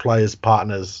extent the players'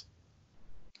 partners?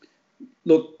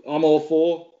 Look, I'm all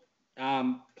for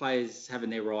players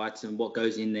having their rights and what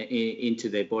goes into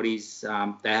their bodies.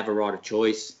 They have a right of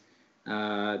choice,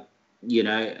 but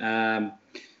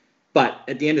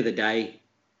at the end of the day,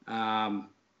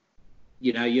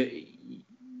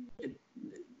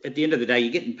 at the end of the day,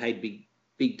 you're getting paid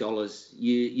big dollars.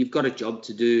 You've got a job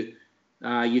to do.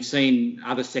 You've seen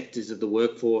other sectors of the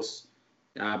workforce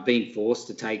being forced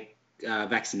to take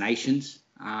vaccinations.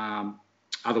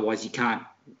 Otherwise, you can't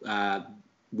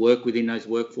work within those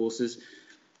workforces.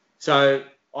 So,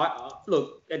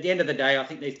 look, at the end of the day, I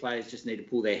think these players just need to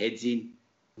pull their heads in,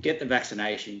 get the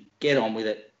vaccination, get on with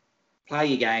it, play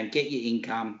your game, get your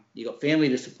income. You've got family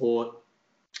to support.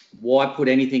 Why put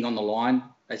anything on the line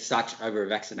as such over a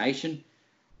vaccination?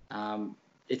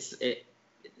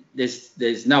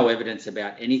 There's no evidence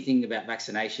about anything about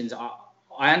vaccinations.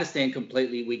 I understand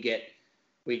completely. We get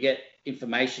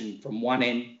information from one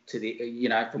end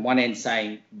from one end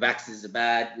saying vaxxers are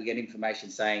bad. We get information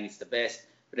saying it's the best.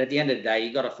 But at the end of the day,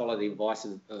 you've got to follow the advice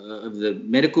of the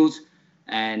medicals,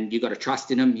 and you've got to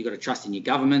trust in them. You've got to trust in your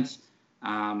governments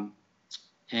and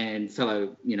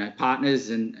fellow partners,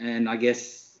 and I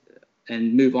guess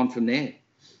and move on from there.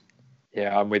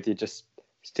 Yeah, I'm with you. Just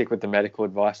stick with the medical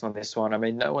advice on this one. I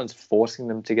mean, no one's forcing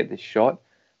them to get this shot,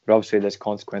 but obviously there's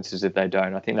consequences if they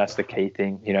don't. I think that's the key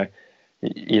thing. You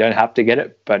don't have to get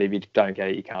it, but if you don't get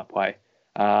it, you can't play.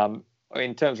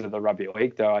 In terms of the rugby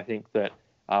league, though, I think that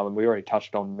we already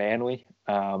touched on Manly.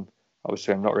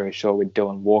 Obviously, I'm not really sure with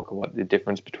Dylan Walker what the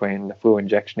difference between the flu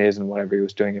injection is and whatever he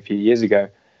was doing a few years ago.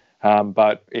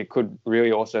 But it could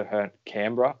really also hurt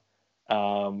Canberra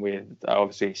with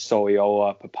obviously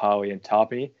Soliola, Papali and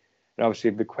Tapine. And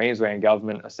obviously the Queensland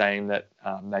government are saying that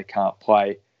they can't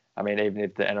play. I mean, even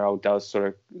if the NRL does sort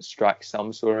of strike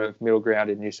some sort of middle ground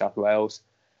in New South Wales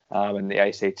and the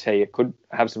ACT, it could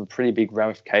have some pretty big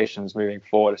ramifications moving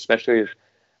forward, especially if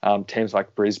teams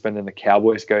like Brisbane and the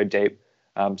Cowboys go deep.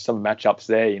 Some matchups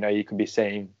there, you could be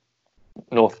seeing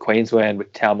North Queensland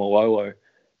with Taumalolo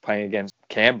playing against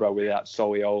Canberra without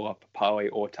Soliola, Papali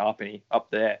or Tapine up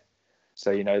there.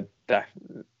 So, that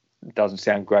doesn't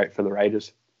sound great for the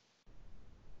Raiders.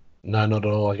 No, not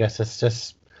at all. I guess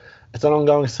it's an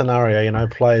ongoing scenario.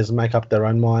 Players make up their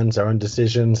own minds, their own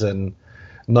decisions, and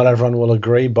not everyone will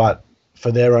agree, but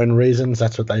for their own reasons,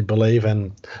 that's what they believe.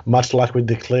 And much like with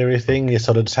the Cleary thing, you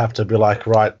sort of just have to be like,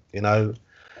 right,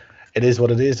 it is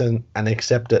what it is and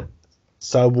accept it.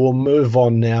 So we'll move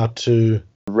on now to...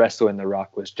 Wrestle in the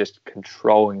ruck was just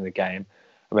controlling the game.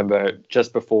 I remember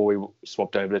just before we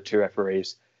swapped over to two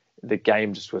referees, the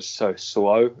game just was so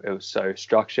slow. It was so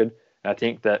structured. And I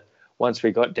think that once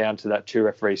we got down to that two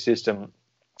referee system,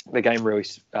 the game really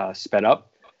sped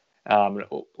up.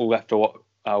 Left a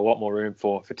lot more room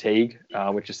for fatigue,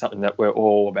 which is something that we're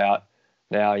all about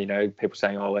now. People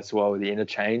saying, "Oh, let's lower the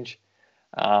interchange,"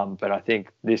 but I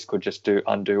think this could just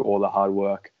undo all the hard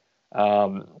work.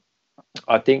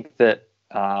 I think that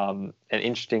an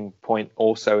interesting point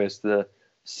also is the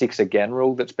 6 again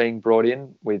rule that's being brought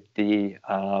in with the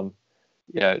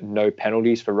no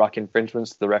penalties for ruck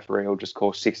infringements. The referee will just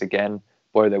call 6 again,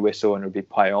 blow their whistle, and it'll be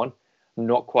play on. I'm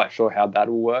not quite sure how that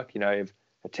will work. If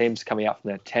a team's coming out from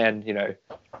their 10,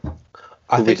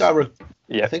 I think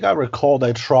I recall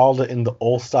they trialled it in the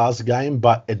All-Stars game,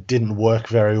 but it didn't work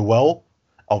very well.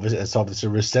 Obviously,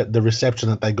 the reception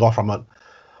that they got from it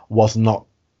was not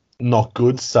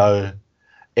good. So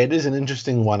it is an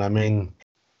interesting one. I mean,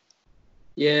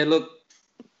 yeah. Look,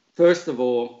 first of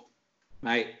all,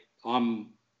 mate, I'm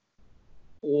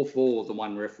all for the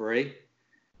one referee.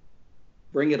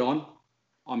 Bring it on.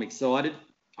 I'm excited.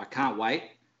 I can't wait.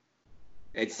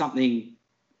 It's something,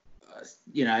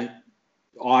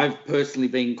 I've personally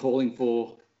been calling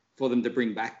for them to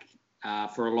bring back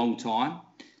for a long time.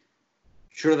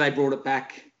 Sure, they brought it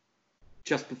back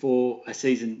just before a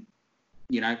season,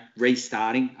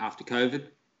 restarting after COVID.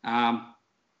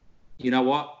 You know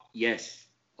what? Yes,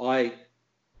 I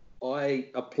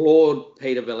applaud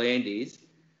Peter V'landys,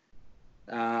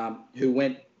 who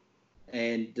went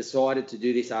and decided to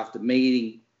do this after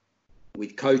meeting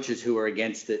with coaches who were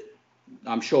against it.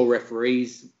 I'm sure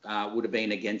referees would have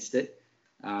been against it.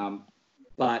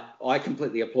 But I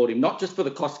completely applaud him, not just for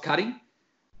the cost cutting,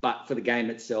 but for the game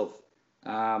itself.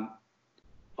 I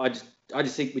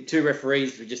just think with two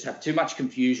referees, we just have too much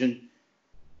confusion.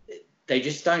 They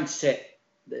just don't set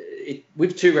it.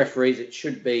 With two referees, it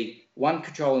should be one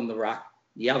controlling the ruck,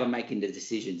 the other making the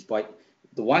decisions. By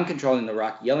the one controlling the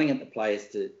ruck, yelling at the players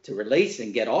to release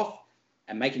and get off,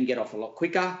 and make them get off a lot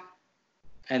quicker.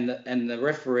 and the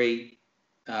referee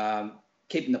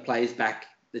keeping the players back.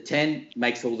 The 10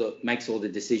 makes all the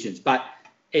decisions, but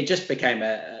it just became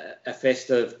a fest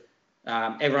of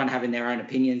everyone having their own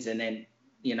opinions, and then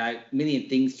a million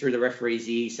things through the referee's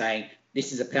ear saying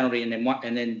this is a penalty, and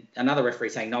then another referee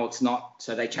saying no, it's not.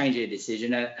 So they changed their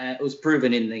decision. It was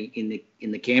proven in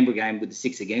the Canberra game with the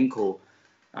 6 again call.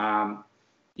 So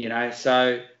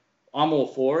I'm all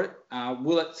for it.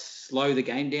 Will it slow the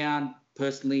game down?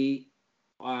 Personally,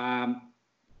 I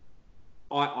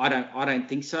don't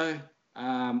think so.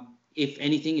 If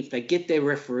anything, if they get their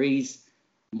referees'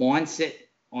 mindset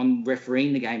on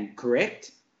refereeing the game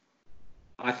correct,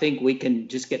 I think we can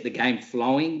just get the game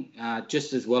flowing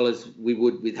just as well as we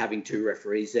would with having 2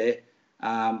 referees there.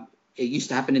 It used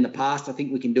to happen in the past. I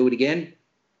think we can do it again.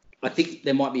 I think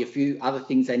there might be a few other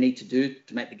things they need to do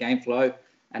to make the game flow,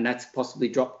 and that's possibly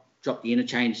drop the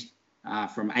interchange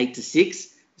from 8 to 6,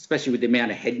 especially with the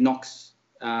amount of head knocks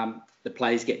the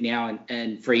players get now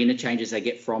and free interchanges they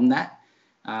get from that.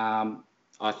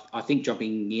 I think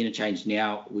dropping the interchange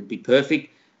now would be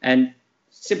perfect. And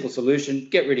simple solution: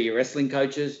 get rid of your wrestling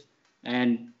coaches,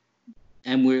 and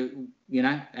we're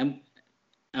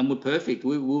we're perfect.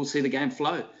 We'll see the game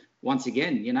flow once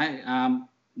again.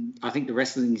 I think the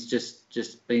wrestling's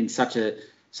just been such a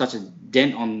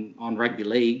dent on rugby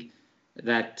league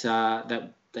that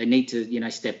they need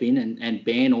to step in and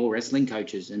ban all wrestling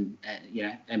coaches and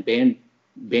ban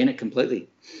it completely.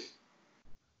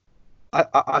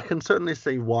 I can certainly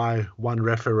see why one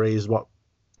referee is what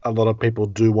a lot of people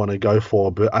do want to go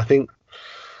for, but I think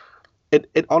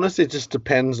it honestly just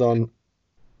depends on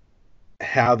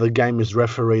how the game is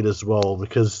refereed as well,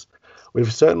 because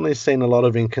we've certainly seen a lot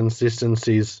of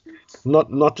inconsistencies,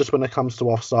 not just when it comes to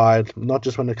offside, not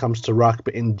just when it comes to ruck,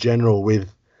 but in general with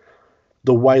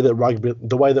the way that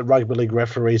rugby league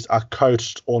referees are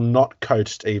coached or not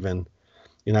coached even.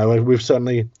 We've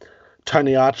certainly,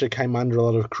 Tony Archer came under a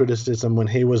lot of criticism when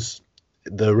he was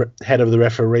the head of the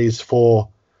referees for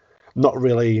not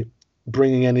really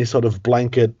bringing any sort of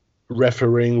blanket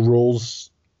refereeing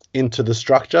rules into the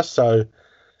structure. So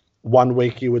one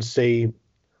week you would see,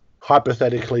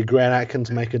 hypothetically, Grant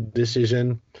Atkins make a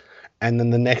decision, and then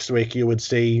the next week you would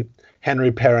see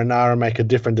Henry Perinara make a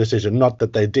different decision. Not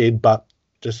that they did, but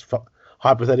just for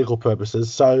hypothetical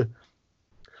purposes. So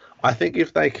I think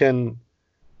if they can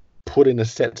put in a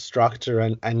set structure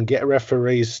and get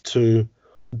referees to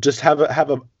just have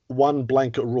a one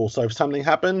blanket rule. So if something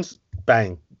happens,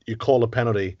 bang, you call a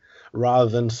penalty, rather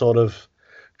than sort of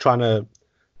trying to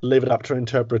leave it up to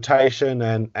interpretation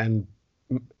and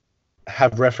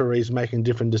have referees making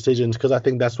different decisions, because I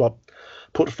think that's what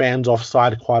put fans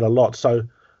offside quite a lot. So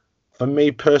for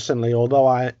me personally, although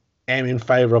I am in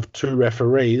favour of 2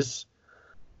 referees,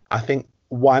 I think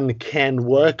one can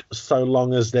work so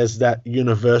long as there's that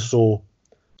universal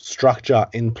structure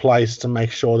in place to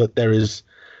make sure that there is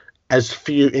as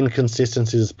few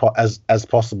inconsistencies as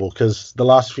possible. Because the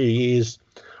last few years,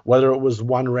 whether it was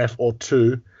 1 ref or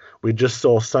 2, we just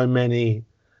saw so many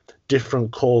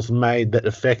different calls made that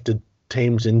affected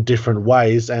teams in different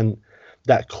ways, and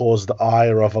that caused the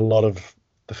ire of a lot of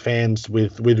the fans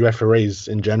with referees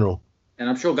in general. And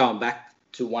I'm sure going back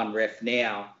to 1 ref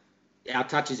now, our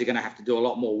touches are going to have to do a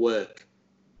lot more work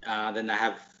than they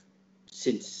have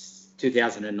since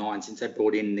 2009, since they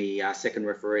brought in the second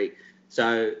referee.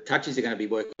 So touches are going to be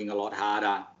working a lot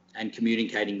harder and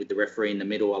communicating with the referee in the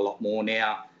middle a lot more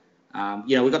now.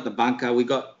 We've got the bunker, we've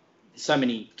got so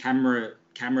many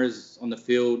cameras on the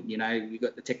field. We've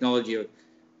got the technology of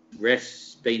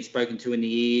refs being spoken to in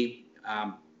the ear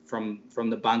from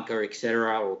the bunker,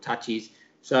 etc., or touches.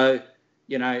 So,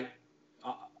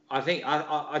 I think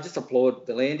I just applaud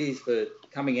the Landys for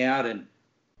coming out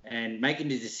and making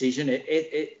the decision.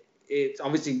 It's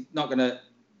obviously not going to,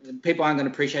 people aren't going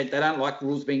to appreciate, they don't like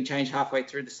rules being changed halfway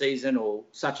through the season or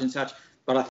such and such,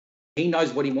 but I think he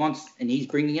knows what he wants and he's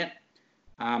bringing it.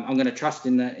 I'm going to trust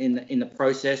in the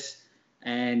process,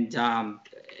 and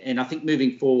I think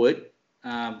moving forward,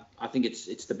 I think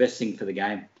it's the best thing for the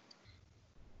game.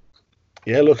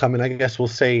 Yeah, look, I mean, I guess we'll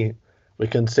see. We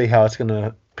can see how it's going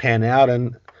to pan out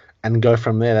and go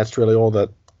from there. That's really all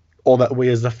that we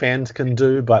as the fans can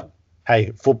do. But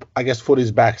hey, I guess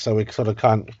footy's back, so we sort of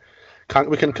can't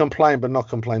we can complain, but not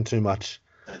complain too much.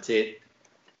 That's it.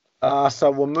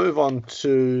 So we'll move on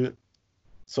to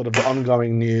sort of the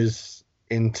ongoing news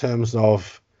in terms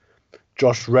of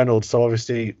Josh Reynolds. So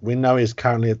obviously we know he's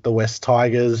currently at the West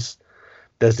Tigers.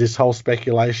 There's this whole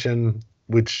speculation,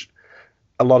 which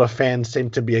a lot of fans seem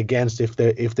to be against if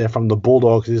they're from the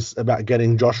Bulldogs, is about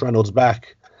getting Josh Reynolds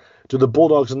back. Do the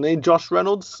Bulldogs need Josh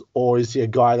Reynolds, or is he a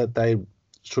guy that they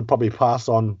should probably pass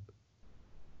on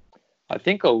I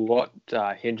think a lot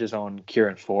hinges on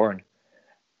Kieran Foran.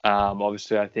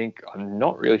 Obviously, I'm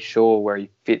not really sure where he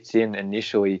fits in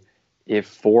initially if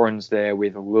Foran's there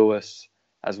with Lewis,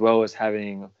 as well as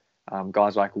having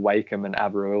guys like Wakeham and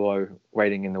Averillo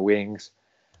waiting in the wings.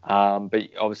 But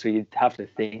obviously, you'd have to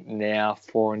think now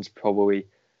Foran's probably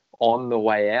on the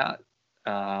way out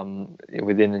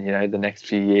within the next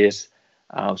few years,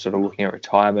 sort of looking at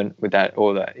retirement with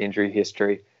all that injury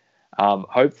history.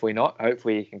 Hopefully not.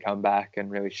 Hopefully he can come back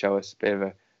and really show us a bit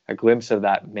of a glimpse of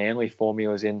that Manly form he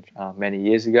was in many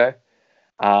years ago.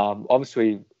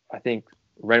 Obviously, I think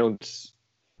Reynolds,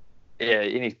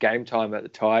 in his game time at the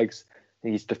Tigers,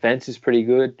 his defence is pretty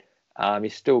good.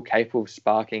 He's still capable of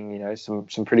sparking,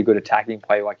 some pretty good attacking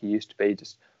play like he used to be,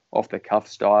 just off the cuff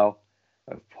style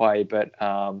of play. But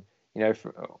I'm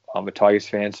a Tigers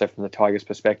fan, so from the Tigers'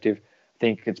 perspective, I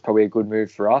think it's probably a good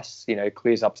move for us.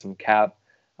 Clears up some cap.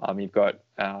 You've got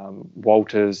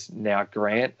Walters, now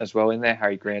Grant as well in there.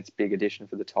 Harry Grant's big addition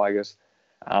for the Tigers,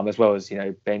 as well as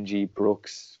Benji,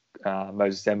 Brooks,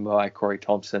 Moses Mbye, Corey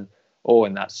Thompson, all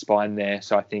in that spine there.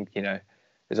 So I think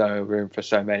there's only room for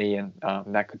so many, and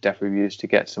that could definitely be used to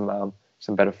get some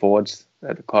better forwards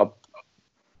at the club.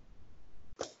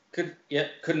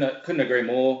 Couldn't agree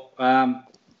more. I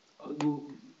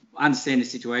understand the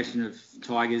situation of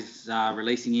Tigers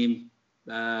releasing him.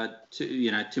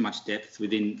 Too much depth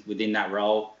within that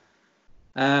role.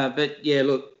 But yeah,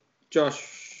 look,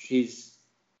 Josh, he's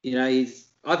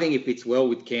I think it fits well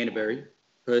with Canterbury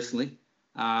personally,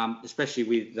 especially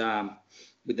with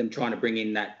them trying to bring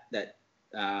in that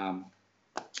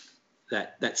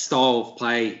style of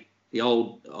play, the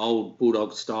old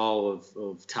Bulldog style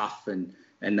of tough and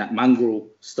that mongrel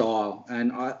style,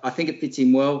 and I think it fits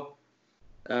in well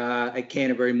at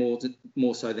Canterbury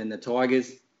more so than the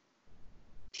Tigers.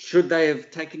 Should they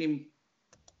have taken him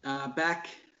back?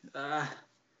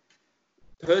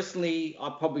 Personally, I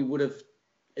probably would have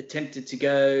attempted to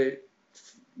go,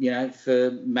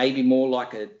 for maybe more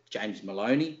like a James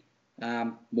Maloney,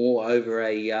 more over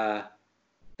a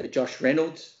Josh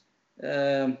Reynolds,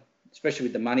 especially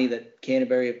with the money that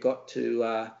Canterbury have got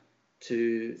to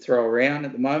throw around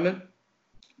at the moment.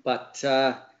 But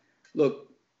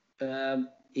look,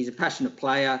 he's a passionate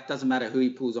player. Doesn't matter who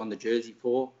he pulls on the jersey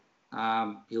for.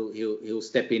 He'll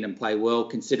step in and play well,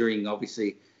 considering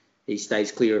obviously he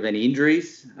stays clear of any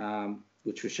injuries,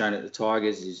 which was shown at the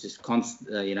Tigers. He's just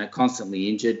constantly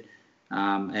injured,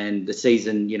 and the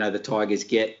season the Tigers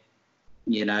get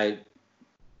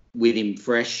with him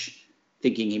fresh,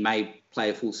 thinking he may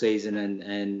play a full season,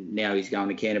 and now he's going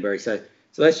to Canterbury. So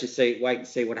let's just wait and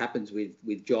see what happens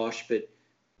with Josh, but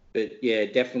yeah,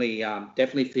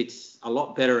 definitely fits a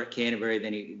lot better at Canterbury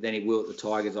than he will at the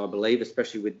Tigers, I believe,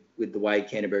 especially with the way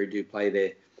Canterbury do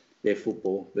play their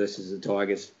football versus the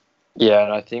Tigers. Yeah,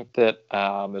 and I think that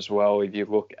as well, if you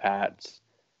look at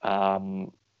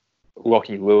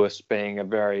Lockie Lewis being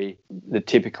the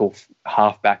typical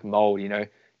halfback mould,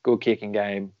 good kicking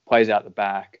game, plays out the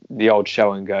back, the old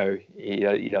show and go,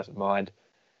 he doesn't mind.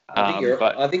 I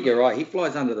think you're right. He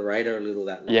flies under the radar a little,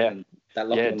 that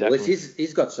Lachlan Lewis.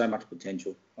 He's got so much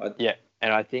potential.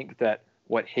 And I think that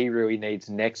what he really needs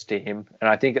next to him, and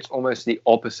I think it's almost the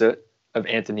opposite of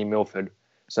Anthony Milford.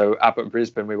 So up at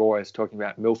Brisbane, we're always talking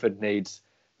about Milford needs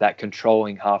that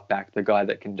controlling halfback, the guy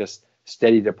that can just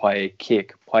steady the play,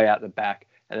 kick, play out the back,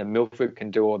 and then Milford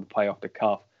can do all the play off the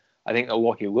cuff. I think that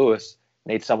Lockie Lewis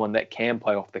needs someone that can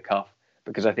play off the cuff,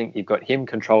 because I think you've got him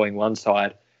controlling one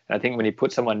side, and I think when you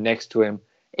put someone next to him,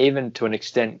 even to an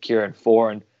extent Kieran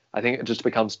Foran, I think it just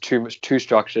becomes too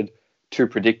structured, too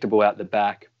predictable out the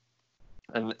back.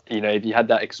 And, if you had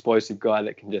that explosive guy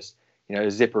that can just,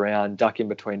 zip around, duck in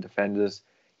between defenders,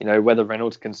 whether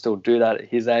Reynolds can still do that at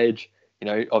his age,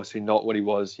 obviously not what he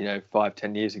was,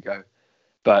 5-10 years ago,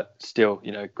 but still,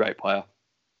 great player.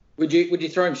 Would you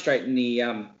throw him straight in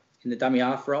the dummy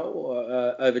half role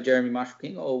or, over Jeremy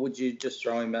Marshall-King, or would you just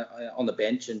throw him on the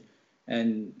bench and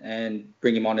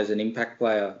bring him on as an impact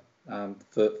player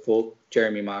for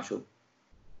Jeremy Marshall?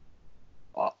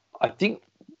 I think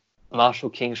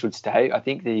Marshall-King should stay. I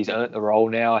think that he's earned the role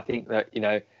now. I think that,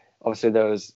 obviously there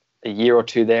was a year or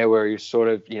two there where he was sort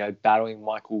of, battling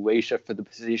Michael Leisha for the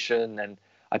position. And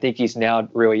I think he's now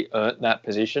really earned that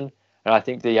position. And I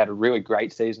think that he had a really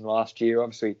great season last year.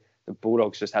 Obviously, the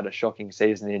Bulldogs just had a shocking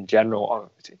season in general.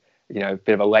 A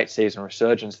bit of a late season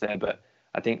resurgence there. But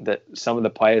I think that some of the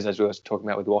players, as we were talking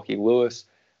about with Lockie Lewis,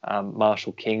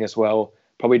 Marshall-King as well,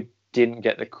 probably didn't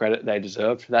get the credit they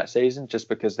deserved for that season, just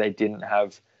because they didn't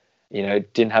have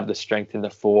the strength in the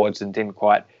forwards and didn't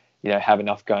quite, have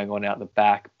enough going on out the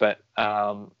back. But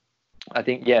I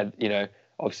think,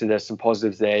 obviously there's some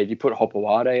positives there. You put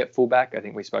Hopewade at fullback. I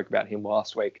think we spoke about him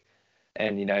last week.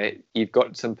 And, you've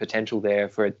got some potential there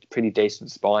for a pretty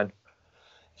decent spine.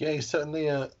 Yeah, he certainly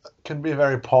can be a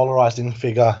very polarising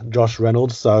figure, Josh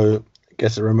Reynolds. So I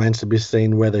guess it remains to be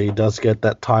seen whether he does get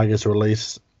that Tigers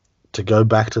release to go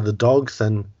back to the Dogs.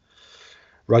 And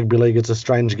rugby league, it's a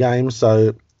strange game,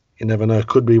 so you never know. It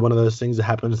could be one of those things that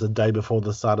happens the day before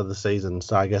the start of the season.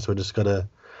 So I guess we're just got to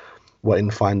wait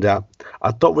and find out.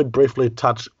 I thought we'd briefly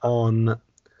touch on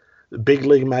Big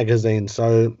League Magazine.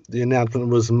 So the announcement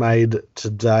was made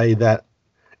today that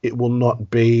it will not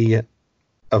be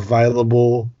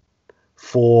available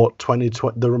for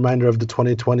the remainder of the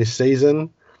 2020 season.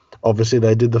 Obviously,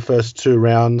 they did the first 2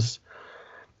 rounds.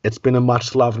 It's been a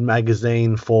much-loved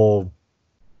magazine for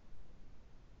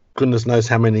goodness knows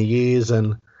how many years,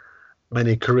 and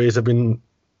many careers have been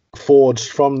forged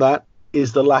from that.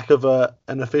 Is the lack of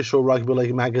an official rugby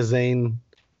league magazine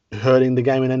hurting the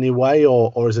game in any way,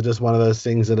 or is it just one of those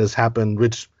things that has happened,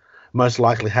 which most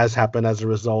likely has happened as a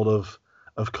result of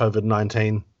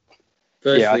COVID-19?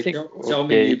 Firstly, I think tell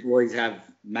me you boys have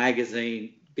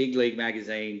Big League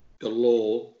Magazine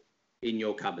galore in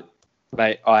your cupboard.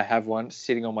 Mate, I have one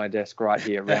sitting on my desk right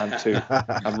here, round 2.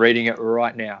 I'm reading it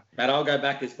right now. But I'll go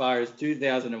back as far as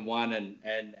 2001 and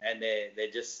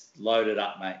they're just loaded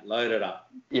up, mate. Loaded up.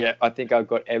 Yeah, I think I've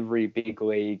got every big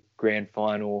league grand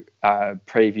final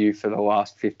preview for the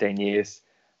last 15 years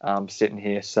sitting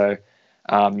here. So,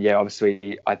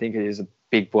 obviously, I think it is a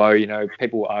big blow.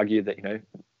 People argue that,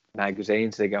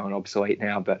 magazines, they're going obsolete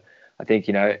now, but I think,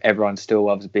 everyone still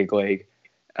loves big league.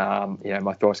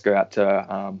 My thoughts go out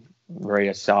to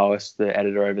Maria Salas, the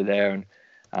editor over there, and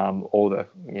all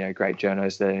the great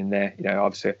journalists that are in there.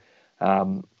 Obviously,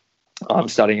 I'm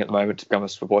studying at the moment to become a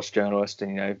sports journalist,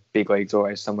 and big league's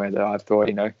always somewhere that I've thought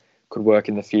could work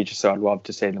in the future. So I'd love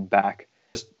to see them back.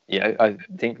 I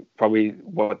think probably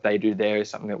what they do there is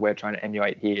something that we're trying to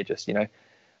emulate here. Just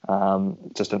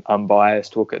just an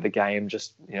unbiased look at the game.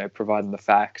 Just providing the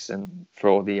facts, and for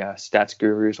all the stats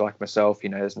gurus like myself,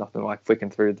 there's nothing like flicking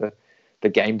through the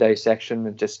game day section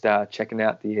and just checking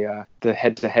out the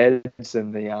head-to-heads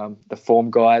and the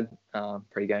form guide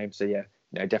pre-game. So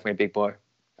definitely a big blow.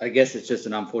 I guess it's just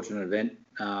an unfortunate event,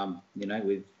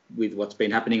 with what's been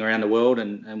happening around the world,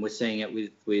 and we're seeing it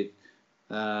with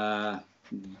a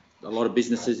lot of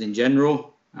businesses in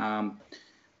general.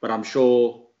 But I'm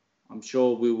sure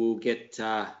we will get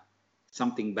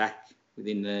something back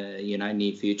within the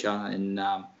near future, and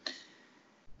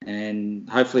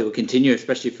hopefully it will continue,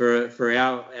 especially for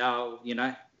our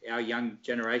young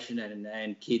generation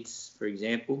and kids, for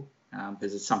example,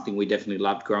 because it's something we definitely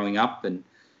loved growing up. I'm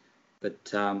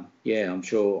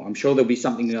sure there'll be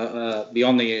something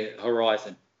beyond the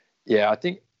horizon. Yeah, I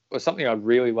think something I'd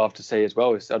really love to see as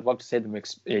well is I'd love to see them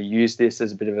use this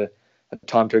as a bit of a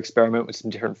time to experiment with some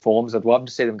different forms. I'd love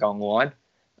to see them go online.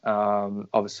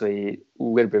 Obviously, a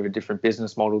little bit of a different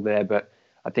business model there, but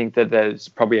I think that there's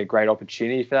probably a great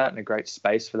opportunity for that and a great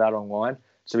space for that online.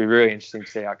 So it'll be really interesting to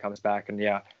see how it comes back. And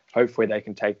hopefully they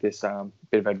can take this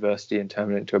bit of adversity and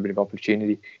turn it into a bit of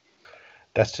opportunity.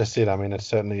 That's just it. I mean, it's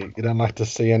certainly, you don't like to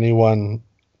see anyone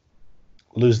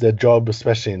lose their job,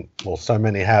 especially, so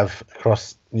many have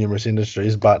across numerous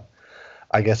industries. But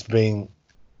I guess being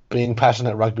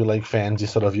passionate rugby league fans,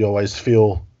 you always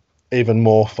feel even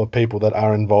more for people that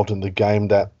are involved in the game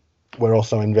that we're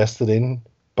also invested in.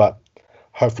 But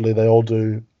hopefully they all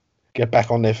do get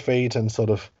back on their feet and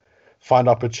find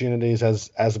opportunities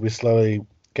as we slowly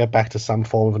get back to some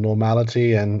form of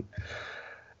normality, and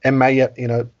may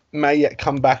yet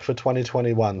come back for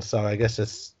 2021. So I guess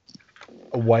it's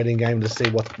a waiting game to see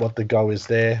what the go is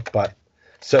there, but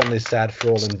certainly sad for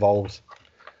all involved.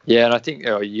 Yeah, and I think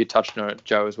you touched on it,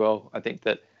 Joe, as well. I think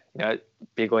that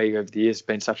big league over the years has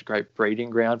been such a great breeding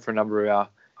ground for a number of our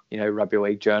rugby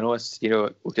league journalists.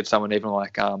 Look at someone even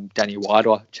like Danny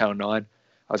Wider, Channel 9.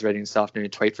 I was reading this afternoon a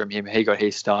tweet from him. He got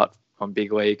his start on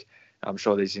big league. I'm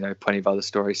sure there's plenty of other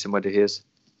stories similar to his.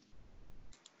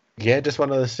 Yeah, just one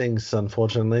of those things,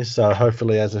 unfortunately. So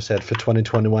hopefully, as I said, for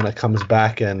 2021 it comes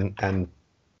back and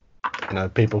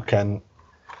people can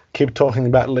keep talking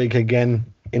about league again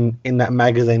in that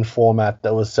magazine format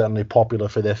that was certainly popular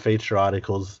for their feature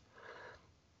articles.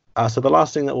 So the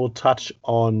last thing that we'll touch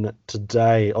on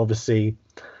today, obviously,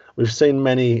 we've seen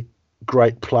many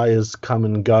great players come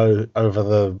and go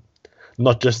over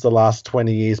not just the last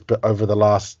 20 years, but over the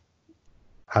last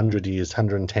 100 years,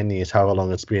 110 years, however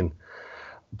long it's been.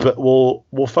 But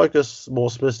we'll focus more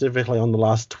specifically on the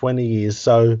last 20 years.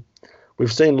 So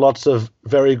we've seen lots of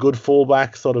very good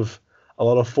fullbacks, a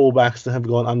lot of fullbacks that have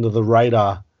gone under the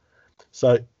radar.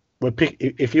 So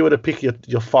if you were to pick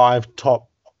your 5 top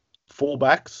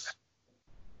fullbacks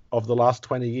of the last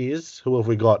 20 years, who have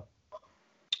we got?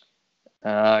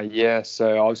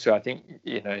 So obviously I think,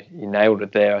 you nailed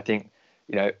it there. I think,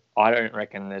 I don't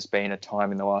reckon there's been a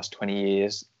time in the last 20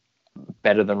 years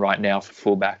better than right now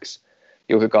for fullbacks.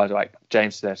 You look at guys like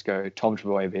James Tedesco, Tom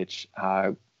Trbojevic,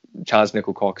 Charles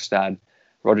Nickel-Kokstad,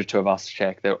 Roger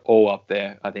Tuivasa-Sheck. They're all up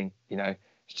there. I think, it's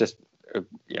just a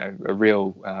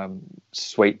real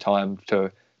sweet time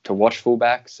to watch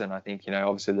fullbacks. And I think,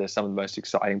 obviously they're some of the most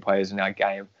exciting players in our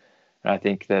game. And I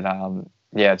think that,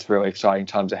 it's really exciting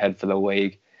times ahead for the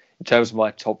league. In terms of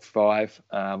my top five,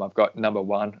 I've got number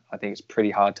one. I think it's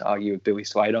pretty hard to argue with Billy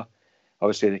Slater.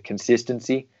 Obviously, the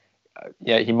consistency.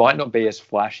 He might not be as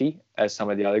flashy as some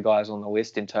of the other guys on the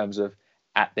list in terms of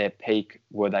at their peak,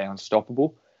 were they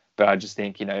unstoppable? But I just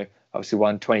think, obviously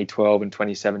won 2012 and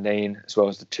 2017, as well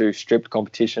as the two stripped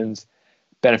competitions,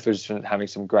 benefits from having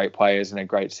some great players and a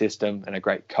great system and a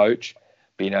great coach.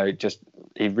 But,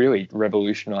 he really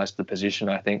revolutionized the position,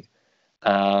 I think.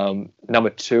 Number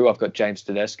two, I've got James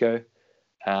Tedesco.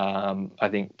 I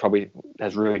think probably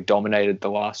has really dominated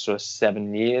the last sort of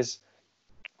 7 years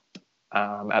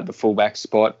at the fullback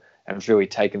spot, and has really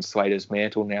taken Slater's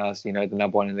mantle now as, the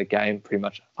number one in the game, pretty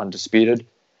much undisputed.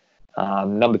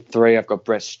 Number three, I've got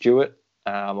Brett Stewart.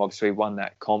 Obviously won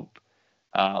that comp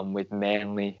with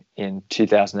Manly in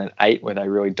 2008, where they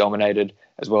really dominated,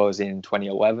 as well as in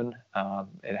 2011.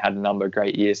 It had a number of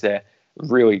great years there.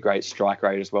 Really great strike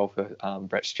rate as well for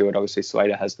Brett Stewart. Obviously,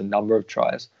 Slater has the number of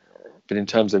tries, but in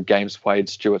terms of games played,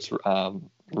 Stewart's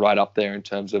right up there in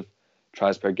terms of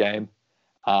tries per game.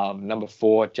 Number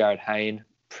four, Jared Hayne,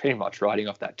 pretty much riding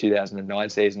off that 2009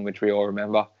 season, which we all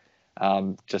remember.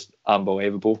 Just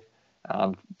unbelievable.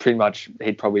 Pretty much,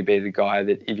 he'd probably be the guy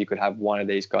that if you could have one of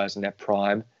these guys in their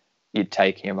prime, you'd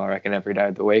take him, I reckon, every day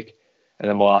of the week. And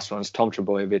then the last one is Tom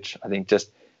Trbojevic. I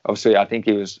think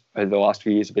he was, over the last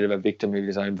few years, a bit of a victim of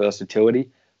his own versatility,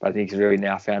 but I think he's really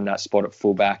now found that spot at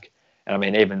fullback. And I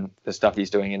mean, even the stuff he's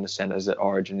doing in the centres at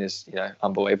Origin is,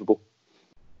 unbelievable.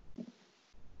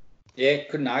 Yeah,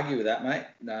 couldn't argue with that, mate.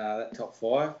 That top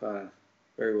five,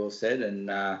 very well said. And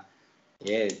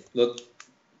look,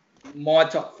 my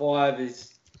top five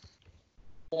is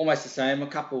almost the same. A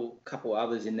couple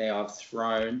others in there I've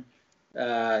thrown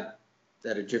that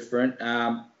are different.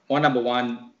 My number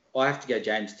one, I have to go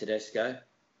James Tedesco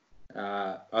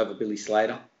over Billy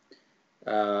Slater.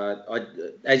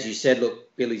 As you said,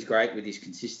 look, Billy's great with his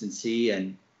consistency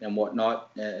and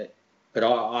whatnot, but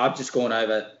I've just gone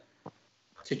over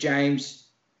to James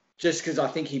just because I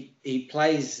think he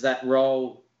plays that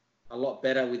role a lot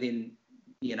better within,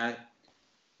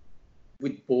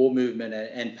 with ball movement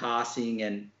and passing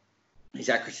and his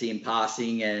accuracy in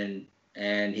passing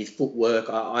and his footwork.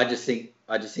 I just think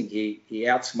he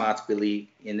outsmarts Billy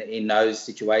in those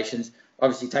situations.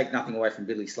 Obviously, take nothing away from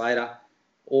Billy Slater.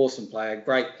 Awesome player,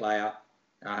 great player.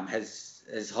 Has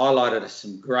highlighted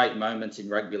some great moments in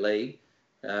rugby league.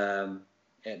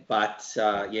 But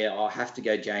I'll have to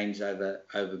go James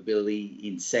over Billy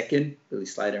in second. Billy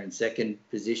Slater in second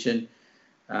position.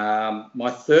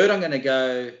 My third, I'm going to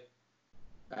go.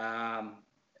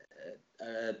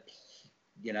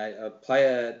 A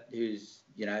player who's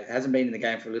hasn't been in the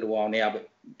game for a little while now, but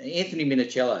Anthony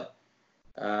Minichiello.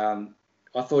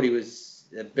 I thought he was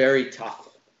a very tough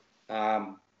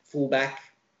fullback,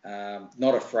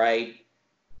 not afraid,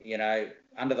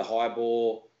 under the high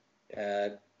ball,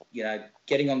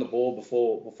 getting on the ball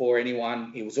before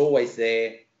anyone. He was always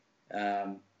there,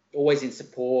 always in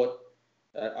support.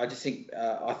 I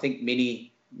think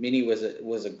Mini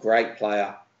was a great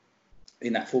player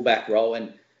in that fullback role,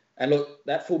 and look,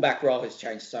 that fullback role has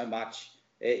changed so much.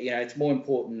 It's more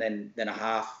important than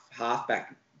a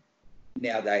halfback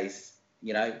nowadays.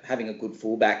 Having a good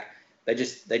fullback,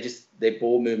 their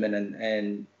ball movement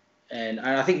and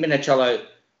I think Minichiello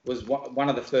was one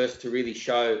of the first to really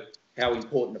show how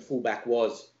important a fullback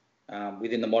was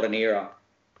within the modern era.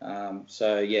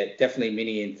 Definitely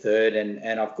Mini in third,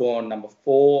 and I've gone number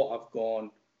four. I've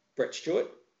gone Brett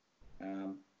Stewart.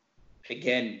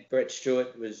 Again, Brett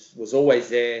Stewart was always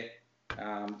there.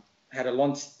 Had a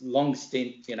long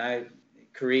stint,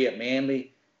 career at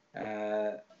Manly.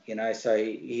 So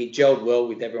he gelled well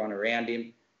with everyone around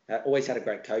him. Always had a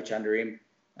great coach under him.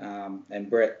 And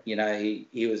Brett, he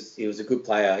was a good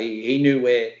player. He knew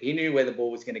where the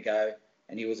ball was going to go,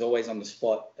 and he was always on the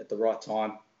spot at the right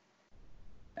time.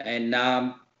 And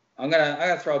I'm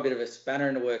gonna throw a bit of a spanner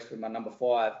in the works with my number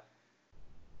five.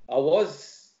 I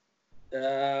was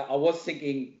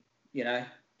thinking,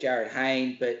 Jared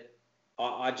Hayne, but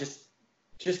I just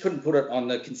couldn't put it on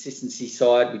the consistency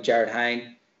side with Jared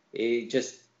Hayne.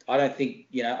 I don't think,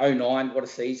 09, what a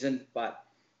season, but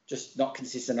just not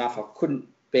consistent enough. I couldn't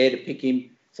bear to pick him.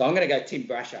 So I'm going to go Tim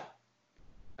Brasher.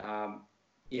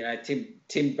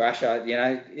 Tim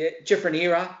Brasher, different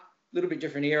era, a little bit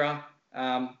different era.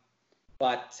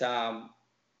 But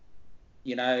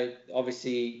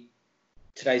obviously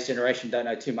today's generation don't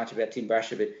know too much about Tim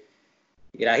Brasher, but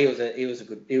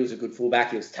he was a good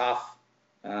fullback. He was tough,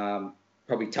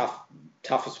 probably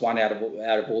toughest one out of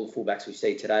all the fullbacks we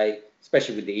see today,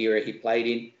 especially with the era he played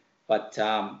in. But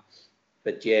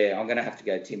yeah, I'm going to have to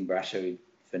go Tim Brasher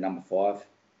for number 5.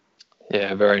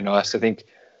 Yeah, very nice. I think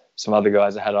some other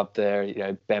guys I had up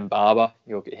there, Ben Barber,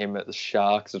 you look at him at the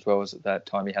Sharks as well as at that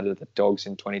time he had it at the Dogs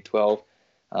in 2012.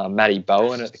 Matty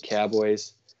Bowen at the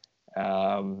Cowboys.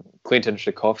 Clinton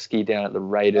Tchaikovsky down at the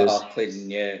Raiders. Oh, Clinton,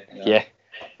 yeah.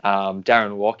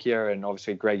 Darren Lockyer and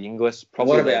obviously Greg Inglis.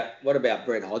 What about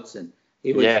Brett Hodgson?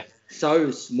 He was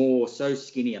so small, so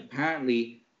skinny.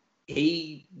 Apparently,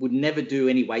 he would never do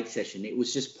any weight session. It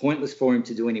was just pointless for him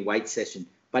to do any weight session.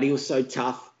 But he was so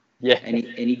tough. Yeah. And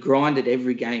he grinded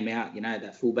every game out,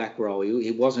 that fullback role.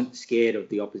 He wasn't scared of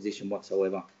the opposition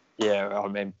whatsoever. Yeah, I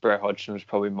mean, Brett Hodgson was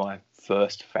probably my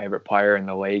first favourite player in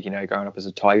the league, growing up as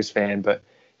a Tigers fan. But,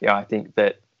 I think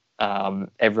that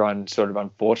everyone sort of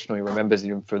unfortunately remembers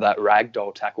him for that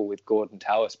ragdoll tackle with Gordon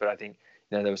Tallis. But I think,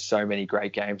 there were so many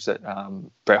great games that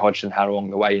Brett Hodgson had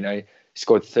along the way. He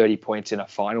scored 30 points in a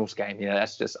finals game.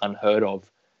 That's just unheard of,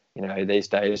 these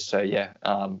days. So, yeah,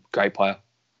 great player.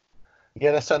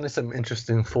 Yeah, there's certainly some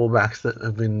interesting fullbacks that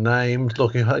have been named.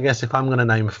 Look, I guess if I'm going to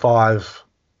name 5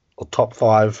 or top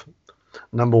 5,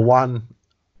 number 1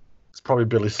 is probably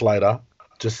Billy Slater.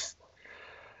 Just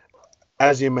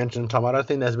as you mentioned, Tom, I don't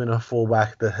think there's been a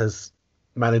fullback that has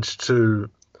managed to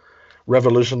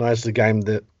revolutionise the game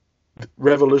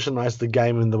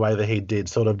in the way that he did.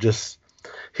 Sort of just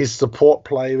his support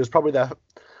play was probably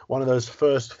one of those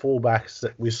first fullbacks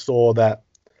that we saw that.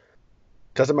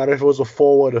 Doesn't matter if it was a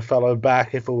forward, a fellow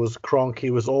back, if it was Cronk,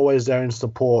 he was always there in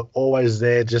support, always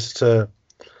there just to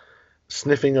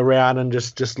sniffing around and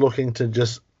just looking to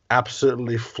just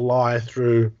absolutely fly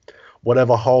through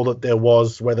whatever hole that there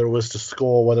was, whether it was to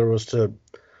score, whether it was to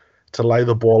lay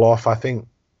the ball off. I think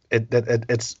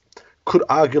it's could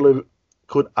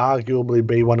arguably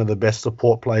be one of the best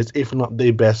support plays, if not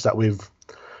the best that we've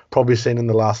probably seen in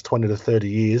the last 20 to 30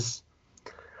 years.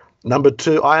 Number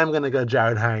 2, I am going to go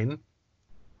Jared Hayne.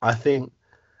 I think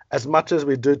as much as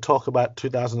we do talk about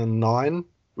 2009,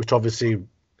 which obviously,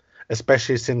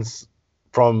 especially since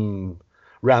from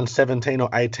round 17 or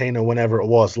 18 or whenever it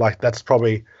was, that's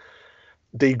probably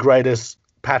the greatest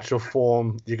patch of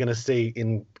form you're going to see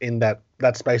in that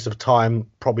space of time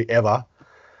probably ever.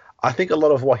 I think a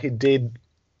lot of what he did,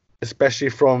 especially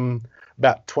from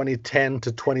about 2010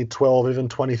 to 2012, even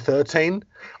 2013,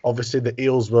 obviously the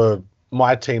Eels were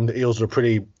my team. The Eels were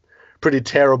pretty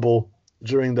terrible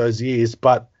during those years,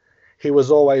 but he was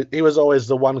always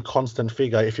the one constant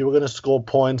figure. If you were going to score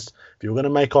points, if you were going to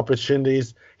make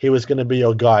opportunities, he was going to be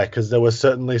your guy, because there were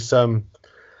certainly some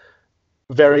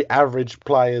very average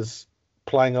players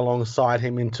playing alongside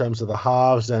him in terms of the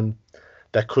halves and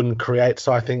that couldn't create.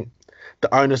 So I think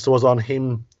the onus was on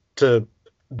him to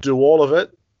do all of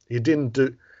it. He didn't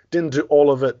do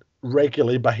all of it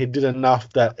regularly, but he did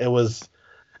enough that it was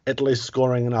at least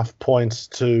scoring enough points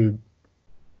to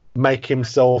make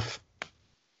himself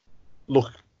look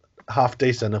half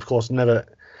decent. Of course,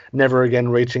 never again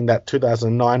reaching that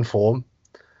 2009 form.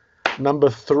 Number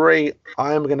 3,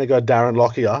 I am going to go Darren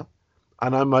Lockyer. I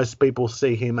know most people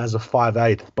see him as a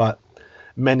 5'8", but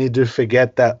many do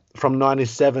forget that from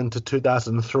 97 to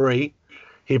 2003,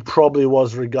 he probably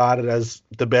was regarded as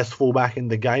the best fullback in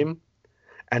the game.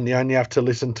 And you only have to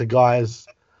listen to guys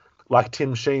like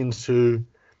Tim Sheens who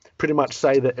pretty much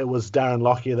say that it was Darren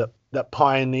Lockyer that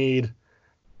pioneered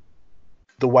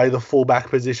the way the fullback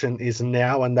position is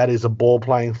now, and that is a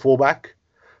ball-playing fullback.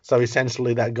 So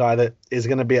essentially that guy that is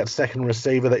going to be at second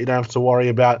receiver that you don't have to worry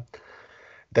about.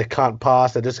 They can't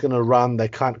pass. They're just going to run. They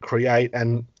can't create.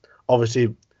 And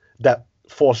obviously that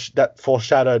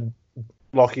foreshadowed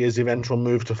Lockyer's eventual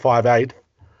move to 5'8".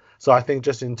 So I think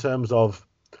just in terms of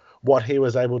what he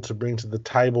was able to bring to the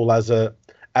table as a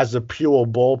pure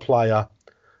ball player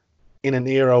in an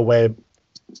era where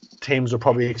teams were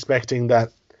probably expecting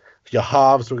that your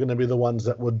halves were going to be the ones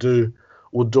that would do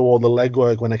all the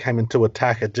legwork when it came into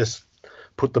attack. It just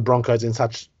put the Broncos in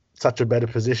such a better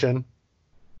position.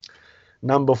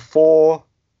 Number 4,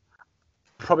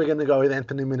 probably going to go with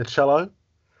Anthony Minicello.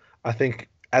 I think,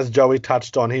 as Joey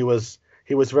touched on, he was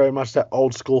very much that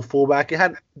old school fullback. He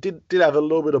did have a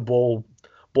little bit of ball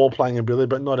playing ability,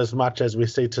 but not as much as we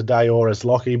see today or as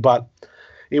Lockie. But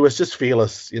he was just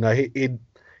fearless.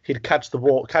 he'd catch the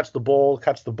ball, catch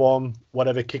the bomb,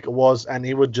 whatever kick it was, and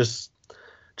he would just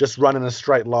run in a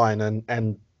straight line.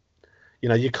 And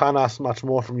you can't ask much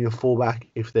more from your fullback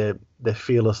if they're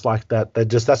fearless like that.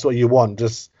 That's what you want,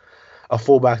 just a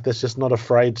fullback that's just not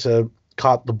afraid to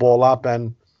cut the ball up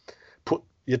and put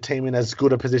your team in as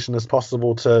good a position as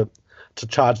possible to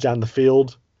charge down the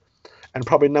field. And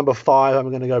probably number 5, I'm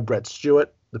going to go Brett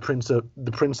Stewart, the Prince of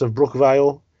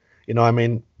Brookvale.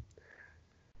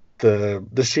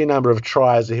 The sheer number of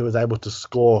tries that he was able to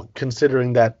score,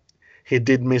 considering that he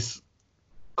did miss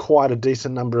quite a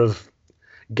decent number of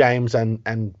games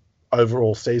and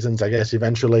overall seasons, I guess,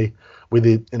 eventually with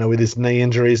his knee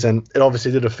injuries, and it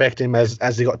obviously did affect him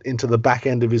as he got into the back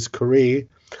end of his career.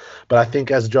 But I think,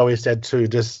 as Joey said too,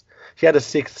 just he had a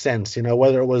sixth sense.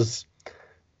 Whether it was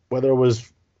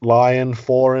Lyon,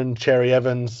 Foran, Cherry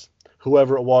Evans,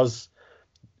 whoever it was,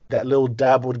 that little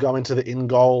dab would go into the in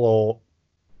goal, or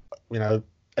a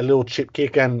little chip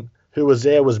kick, and who was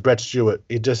there was Brett Stewart.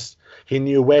 He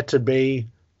knew where to be,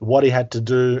 what he had to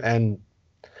do, and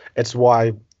it's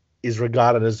why he's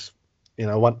regarded as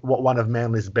one of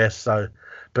Manly's best. So,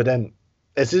 but then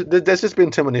there's just been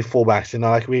too many fullbacks.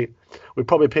 Like we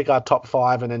probably pick our top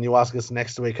 5, and then you ask us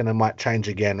next week, and it might change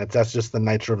again. That's just the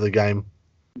nature of the game.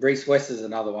 Reece West is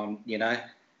another one.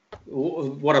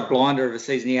 What a blinder of a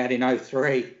season he had in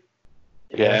 2003.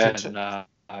 Yeah, and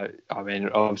I mean,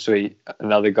 obviously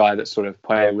another guy that sort of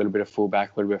played a little bit of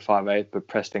fullback, a little bit of 5'8", but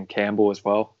Preston Campbell as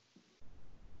well.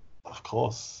 Of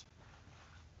course.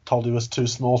 Told he was too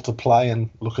small to play, and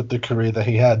look at the career that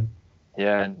he had.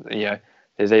 Yeah, and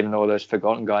there's even all those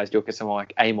forgotten guys. You look at someone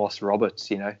like Amos Roberts,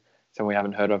 someone we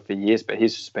haven't heard of for years, but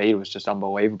his speed was just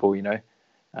unbelievable,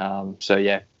 So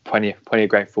yeah, plenty of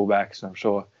great fullbacks, and I'm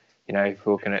sure, if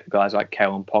we're looking at guys like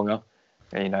Kalen Ponga,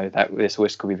 that this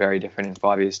list could be very different in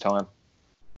 5 years' time.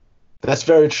 That's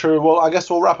very true. Well, I guess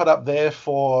we'll wrap it up there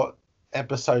for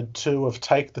episode 2 of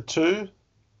Take the 2,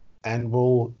 and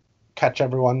we'll catch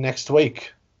everyone next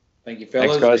week. Thank you,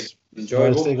 fellas. Thanks, guys.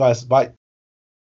 Enjoyable. See you guys. Bye.